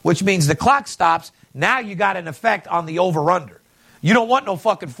incompletions, which means the clock stops. Now you got an effect on the over-under. You don't want no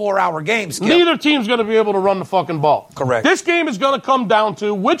fucking 4-hour games. Neither team's going to be able to run the fucking ball. Correct. This game is going to come down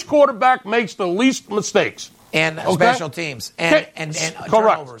to which quarterback makes the least mistakes. And Okay? special teams. And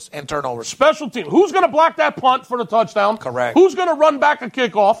Correct. turnovers. Special team. Who's going to block that punt for the touchdown? Correct. Who's going to run back a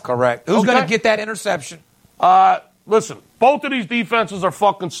kickoff? Correct. Who's going to get that interception? Listen, both of these defenses are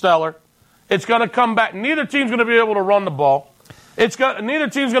fucking stellar. It's going to come back. Neither team's going to be able to run the ball. Neither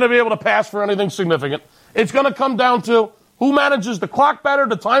team's going to be able to pass for anything significant. It's going to come down to who manages the clock better,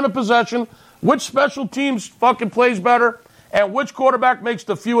 the time of possession, which special teams fucking plays better, and which quarterback makes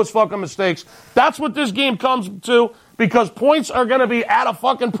the fewest fucking mistakes. That's what this game comes to, because points are going to be at a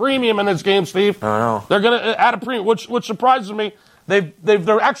fucking premium in this game, Steve. I know. They're going to at a premium, which surprises me.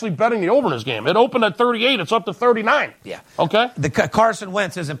 They're actually betting the over in this game. It opened at 38. It's up to 39. Yeah. Okay? The Carson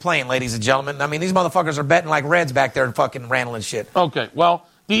Wentz isn't playing, ladies and gentlemen. I mean, these motherfuckers are betting like Reds back there and fucking randling shit. Okay. Well,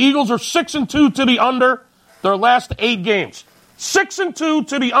 the Eagles are 6-2 to the under their last 8 games. 6-2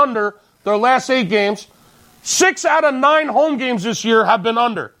 to the under their last 8 games. 6 out of 9 home games this year have been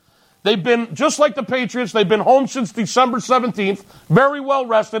under. They've been, just like the Patriots, they've been home since December 17th, very well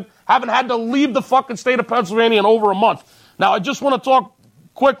rested, haven't had to leave the fucking state of Pennsylvania in over a month. Now, I just want to talk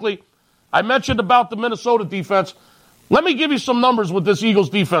quickly. I mentioned about the Minnesota defense. Let me give you some numbers with this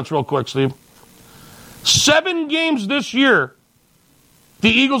Eagles defense real quick, Steve. 7 games this year, the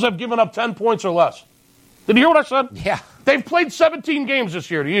Eagles have given up 10 points or less. Did you hear what I said? Yeah. They've played 17 games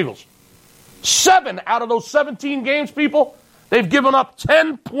this year, the Eagles. 7 out of those 17 games, people, they've given up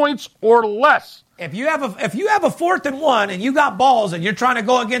 10 points or less. If you have a 4th and 1 and you got balls and you're trying to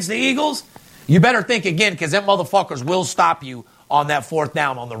go against the Eagles, you better think again, because them motherfuckers will stop you on that 4th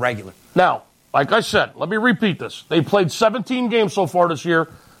down on the regular. Now, like I said, let me repeat this. They've played 17 games so far this year.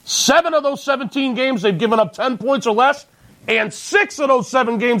 7 of those 17 games, they've given up 10 points or less. And 6 of those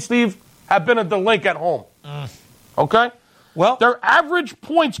 7 games, Steve, have been at the link at home. Okay? Well, their average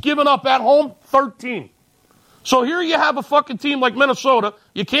points given up at home, 13. So here you have a fucking team like Minnesota.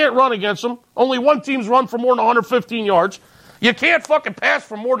 You can't run against them. Only one team's run for more than 115 yards. You can't fucking pass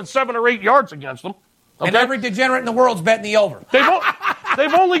for more than 7 or 8 yards against them. Okay? And every degenerate in the world's betting the over.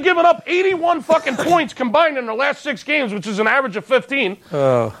 They've only given up 81 fucking points combined in their last 6 games, which is an average of 15.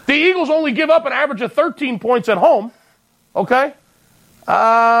 The Eagles only give up an average of 13 points at home. Okay?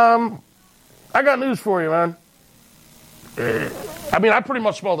 I got news for you, man. I pretty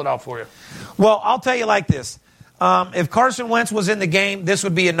much spelled it out for you. Well, I'll tell you like this. If Carson Wentz was in the game, this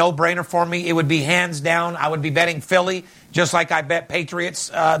would be a no-brainer for me. It would be hands down. I would be betting Philly, just like I bet Patriots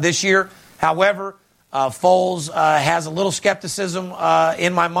this year. However, Foles has a little skepticism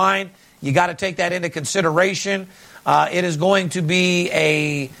in my mind. You got to take that into consideration. It is going to be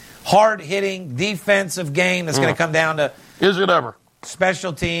a hard-hitting defensive game that's going to come down to Is it ever?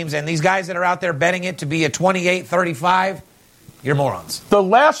 special teams. And these guys that are out there betting it to be a 28-35, you're morons. The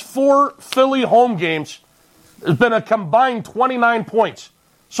last 4 Philly home games has been a combined 29 points.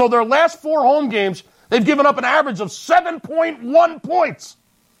 So their last 4 home games, they've given up an average of 7.1 points.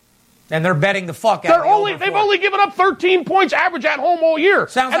 And they're betting the fuck out of the They've only given up 13 points average at home all year.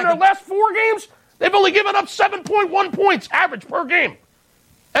 Sounds and like their last 4 games, they've only given up 7.1 points average per game.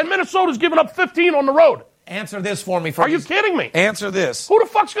 And Minnesota's given up 15 on the road. Answer this for me. Are you kidding me? Answer this. Who the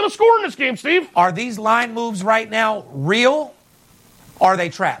fuck's going to score in this game, Steve? Are these line moves right now real? Or are they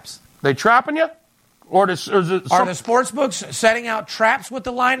traps? They trapping you? Or is it Are the sports books setting out traps with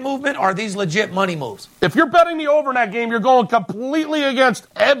the line movement? Or are these legit money moves? If you're betting the over in that game, you're going completely against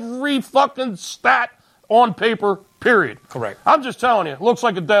every fucking stat on paper, period. Correct. I'm just telling you, it looks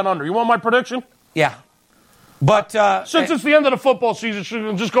like a dead under. You want my prediction? Yeah. But since it's the end of the football season, should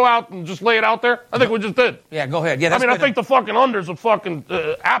we just go out and just lay it out there? I think we just did. Yeah, go ahead. Yeah, I think the fucking under's a fucking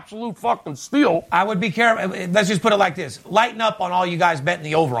absolute fucking steal. I would be careful. Let's just put it like this. Lighten up on all you guys betting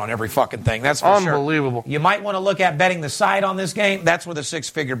the over on every fucking thing. That's for sure. Unbelievable. You might want to look at betting the side on this game. That's where the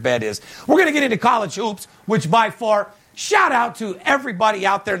six-figure bet is. We're going to get into college hoops, which by far, shout out to everybody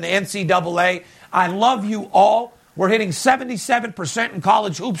out there in the NCAA. I love you all. We're hitting 77% in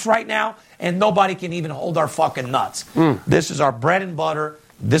college hoops right now, and nobody can even hold our fucking nuts. This is our bread and butter.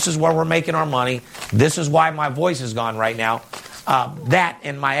 This is where we're making our money. This is why my voice is gone right now. That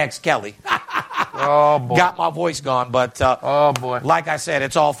and my ex, Kelly. Oh, boy. Got my voice gone, but oh, boy. Like I said,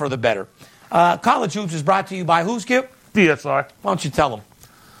 it's all for the better. College hoops is brought to you by who, Skip? DSI. Why don't you tell them?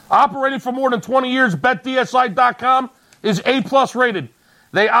 Operating for more than 20 years, BetDSI.com is A-plus rated.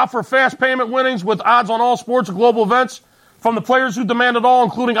 They offer fast payment winnings with odds on all sports and global events. From the players who demand it all,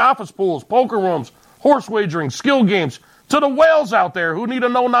 including office pools, poker rooms, horse wagering, skill games, to the whales out there who need a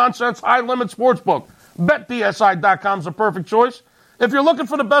no-nonsense, high-limit sports book. BetDSI.com is the perfect choice. If you're looking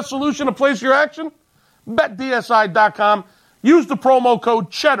for the best solution to place your action, BetDSI.com. Use the promo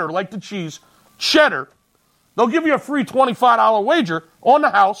code CHEDDAR, like the cheese, CHEDDAR. They'll give you a free $25 wager on the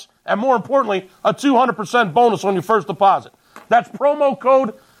house, and more importantly, a 200% bonus on your first deposit. That's promo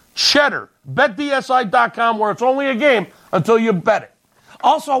code CHEDDAR. BetDSI.com, where it's only a game until you bet it.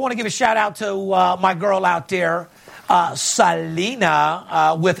 Also, I want to give a shout-out to my girl out there,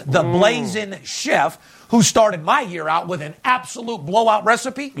 Salina, with the Blazing Chef, who started my year out with an absolute blowout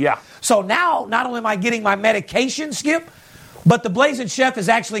recipe. Yeah. So now, not only am I getting my medication, Skip, but the Blazing Chef has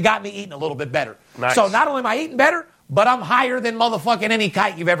actually got me eating a little bit better. Nice. So not only am I eating better, but I'm higher than motherfucking any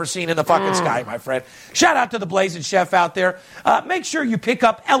kite you've ever seen in the fucking sky, my friend. Shout out to the Blazing Chef out there. Make sure you pick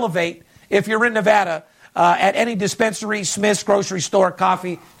up Elevate if you're in Nevada at any dispensary, Smith's, grocery store,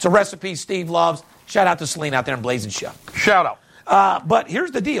 coffee. It's a recipe Steve loves. Shout out to Celine out there in Blazing Chef. Shout out. But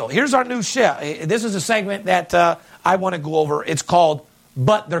here's the deal. Here's our new chef. This is a segment that I want to go over. It's called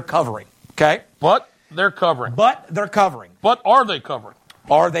But They're Covering. Okay? But they're covering. But they're covering. But are they covering?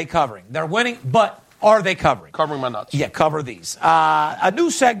 Are they covering? They're winning, but are they covering? Covering my nuts. Yeah, cover these. A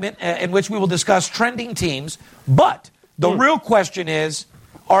new segment in which we will discuss trending teams, but the real question is,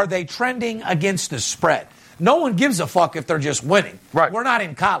 are they trending against the spread? No one gives a fuck if they're just winning. Right. We're not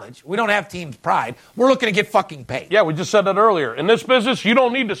in college. We don't have team pride. We're looking to get fucking paid. Yeah, we just said that earlier. In this business, you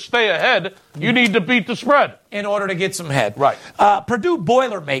don't need to stay ahead. You need to beat the spread. In order to get some head. Right. Purdue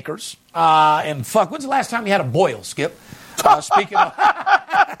Boilermakers, and fuck, when's the last time you had a boil, Skip? Speaking of...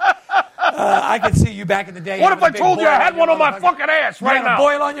 I could see you back in the day. What if I told you I had one on my fucking ass right now? You got a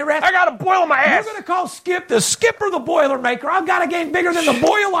boil on your ass? I got a boil on my ass. You're going to call Skip the skipper the Boilermaker. I've got a game bigger than the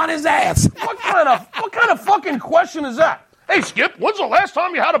boil on his ass. What kind of fucking question is that? Hey, Skip, when's the last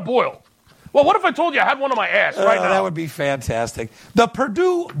time you had a boil? Well, what if I told you I had one on my ass right now? That would be fantastic. The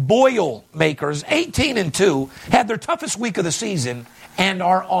Purdue Boilermakers, 18-2, had their toughest week of the season and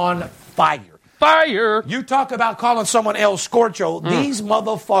are on fire. Fire. You talk about calling someone El Scorcho. These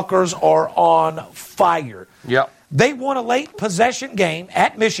motherfuckers are on fire. Yep. They won a late possession game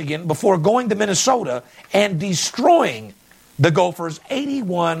at Michigan before going to Minnesota and destroying the Gophers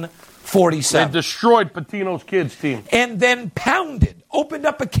 81-47. They destroyed Patino's kids' team. And then opened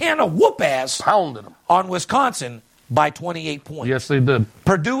up a can of whoop-ass Pounded them. on Wisconsin by 28 points. Yes, they did.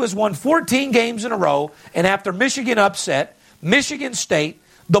 Purdue has won 14 games in a row, and after Michigan upset Michigan State,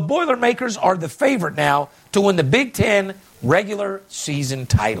 the Boilermakers are the favorite now to win the Big Ten regular season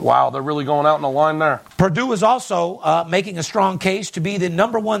title. Wow, they're really going out in the line there. Purdue is also making a strong case to be the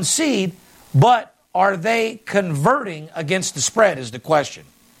number one seed, but are they converting against the spread is the question.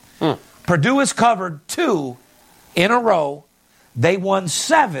 Purdue has covered 2 in a row. They won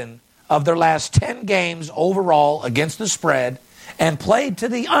 7 of their last 10 games overall against the spread and played to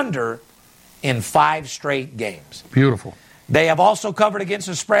the under in 5 straight games. Beautiful. They have also covered against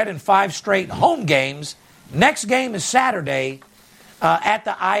the spread in 5 straight home games. Next game is Saturday at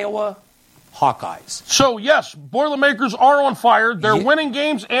the Iowa Hawkeyes. So, yes, Boilermakers are on fire. They're winning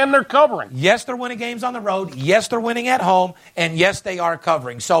games and they're covering. Yes, they're winning games on the road. Yes, they're winning at home. And yes, they are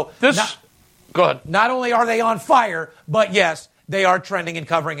covering. So, go ahead. Not only are they on fire, but yes, they are trending and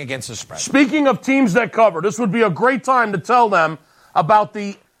covering against the spread. Speaking of teams that cover, this would be a great time to tell them about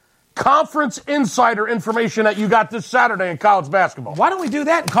the conference insider information that you got this Saturday in college basketball. Why don't we do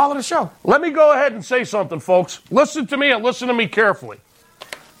that and call it a show? Let me go ahead and say something, folks. Listen to me and listen to me carefully.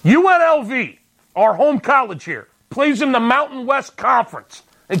 UNLV, our home college here, plays in the Mountain West Conference,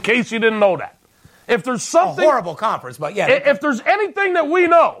 in case you didn't know that. If there's something... A horrible conference, but yeah. If there's anything that we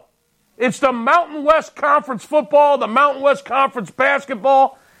know, it's the Mountain West Conference football, the Mountain West Conference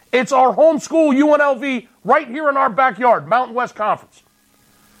basketball. It's our home school, UNLV, right here in our backyard, Mountain West Conference.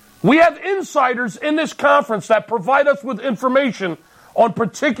 We have insiders in this conference that provide us with information on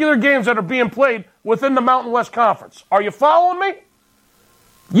particular games that are being played within the Mountain West Conference. Are you following me?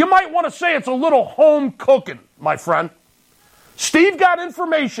 You might want to say it's a little home cooking, my friend. Steve got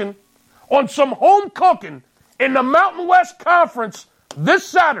information on some home cooking in the Mountain West Conference this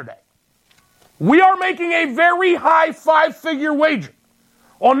Saturday. We are making a very high 5-figure wager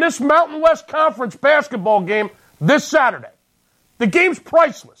on this Mountain West Conference basketball game this Saturday. The game's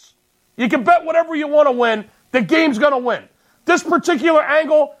priceless. You can bet whatever you want to win. The game's going to win. This particular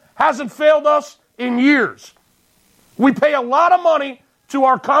angle hasn't failed us in years. We pay a lot of money to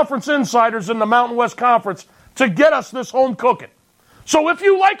our conference insiders in the Mountain West Conference to get us this home cooking. So if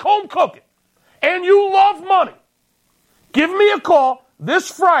you like home cooking and you love money, give me a call this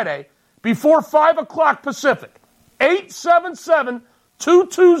Friday before 5 o'clock Pacific,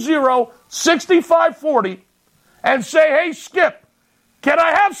 877-220-6540, and say, hey, Skip, can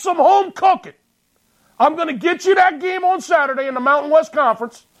I have some home cooking? I'm going to get you that game on Saturday in the Mountain West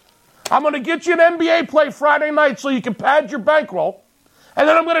Conference. I'm going to get you an NBA play Friday night so you can pad your bankroll. And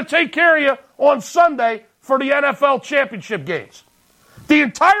then I'm going to take care of you on Sunday for the NFL championship games. The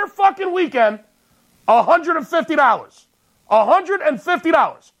entire fucking weekend, $150.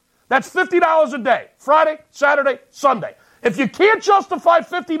 $150. That's $50 a day. Friday, Saturday, Sunday. If you can't justify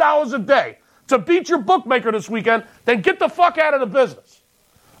 $50 a day to beat your bookmaker this weekend, then get the fuck out of the business.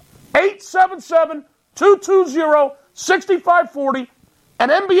 877-220-6540. An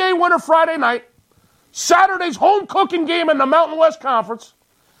NBA winner Friday night. Saturday's home cooking game in the Mountain West Conference.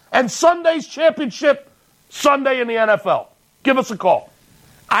 And Sunday's championship Sunday in the NFL. Give us a call.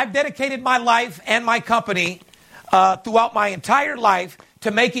 I've dedicated my life and my company throughout my entire life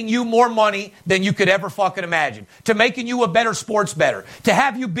to making you more money than you could ever fucking imagine, to making you a better sports bettor, to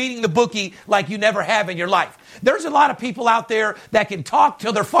have you beating the bookie like you never have in your life. There's a lot of people out there that can talk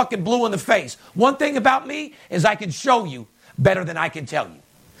till they're fucking blue in the face. One thing about me is I can show you better than I can tell you.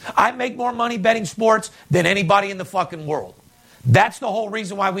 I make more money betting sports than anybody in the fucking world. That's the whole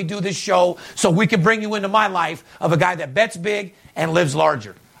reason why we do this show, so we can bring you into my life of a guy that bets big and lives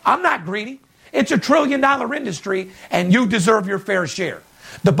larger. I'm not greedy. It's a $1 trillion industry, and you deserve your fair share.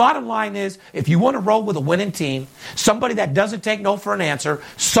 The bottom line is, if you want to roll with a winning team, somebody that doesn't take no for an answer,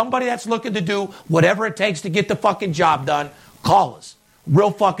 somebody that's looking to do whatever it takes to get the fucking job done, call us.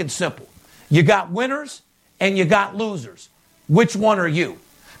 Real fucking simple. You got winners and you got losers. Which one are you?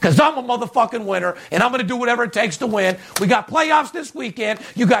 Because I'm a motherfucking winner, and I'm going to do whatever it takes to win. We got playoffs this weekend.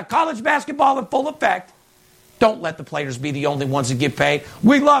 You got college basketball in full effect. Don't let the players be the only ones that get paid.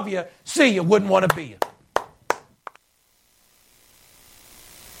 We love you. See you. Wouldn't want to be you.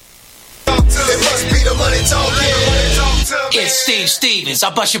 It must be the money talking. It's Steve Stevens.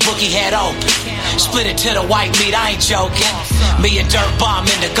 I bust your bookie head open. Split it to the white meat. I ain't joking. Me and Dirt Bomb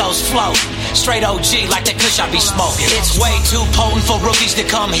in the Ghost float. Straight OG like that kush I be smoking. It's way too potent for rookies to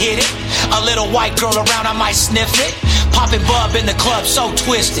come hit it. A little white girl around, I might sniff it. Popping bub in the club, so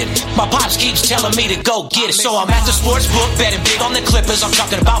twisted. My pops keeps telling me to go get it. So I'm at the sports book, betting big on the Clippers. I'm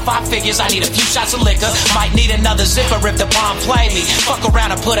talking about 5 figures. I need a few shots of liquor. Might need another zipper if the bomb play me. Fuck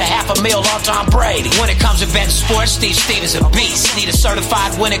around and put $500,000 on Tom Brady. When it comes to betting sports, Steve Stevens a beast. Need a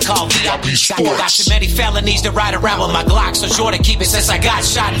certified winner called VIP Sports. Got too many felonies to ride around with my Glock, so sure to keep it since I got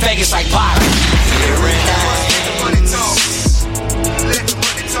shot in Vegas like Pop.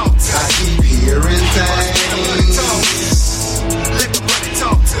 I keep hearing things.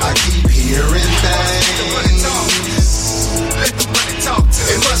 I keep hearing things.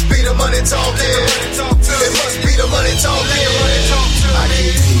 It must be the money talking. It must be the money talking. I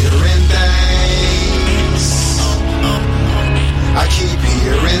keep hearing things. I keep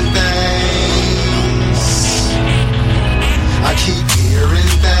hearing things. I keep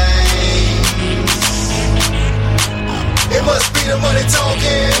hearing things. It must be the money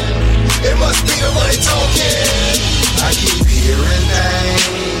talking. It must be the money talking. I keep hearing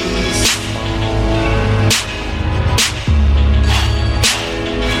things.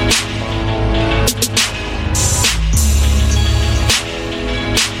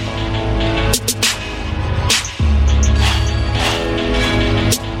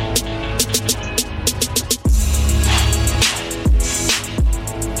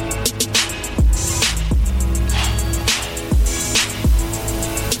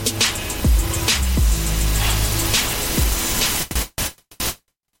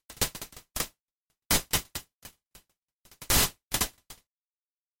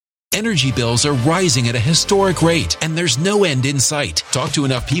 Energy bills are rising at a historic rate, and there's no end in sight. Talk to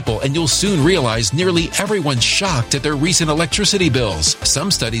enough people, and you'll soon realize nearly everyone's shocked at their recent electricity bills. Some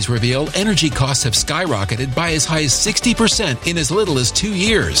studies reveal energy costs have skyrocketed by as high as 60% in as little as 2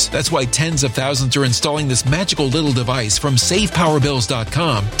 years. That's why tens of thousands are installing this magical little device from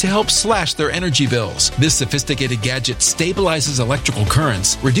SavePowerBills.com to help slash their energy bills. This sophisticated gadget stabilizes electrical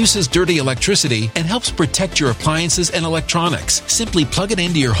currents, reduces dirty electricity, and helps protect your appliances and electronics. Simply plug it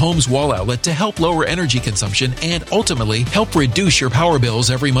into your home's wall outlet to help lower energy consumption and ultimately help reduce your power bills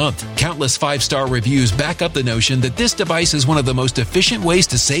every month. Countless 5-star reviews back up the notion that this device is one of the most efficient ways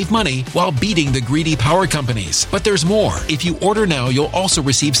to save money while beating the greedy power companies. But there's more. If you order now, you'll also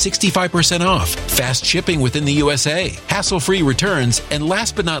receive 65% off, fast shipping within the USA, hassle-free returns, and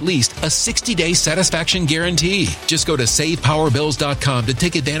last but not least, a 60-day satisfaction guarantee. Just go to SavePowerBills.com to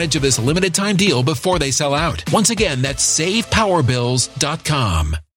take advantage of this limited time deal before they sell out. Once again, that's SavePowerBills.com.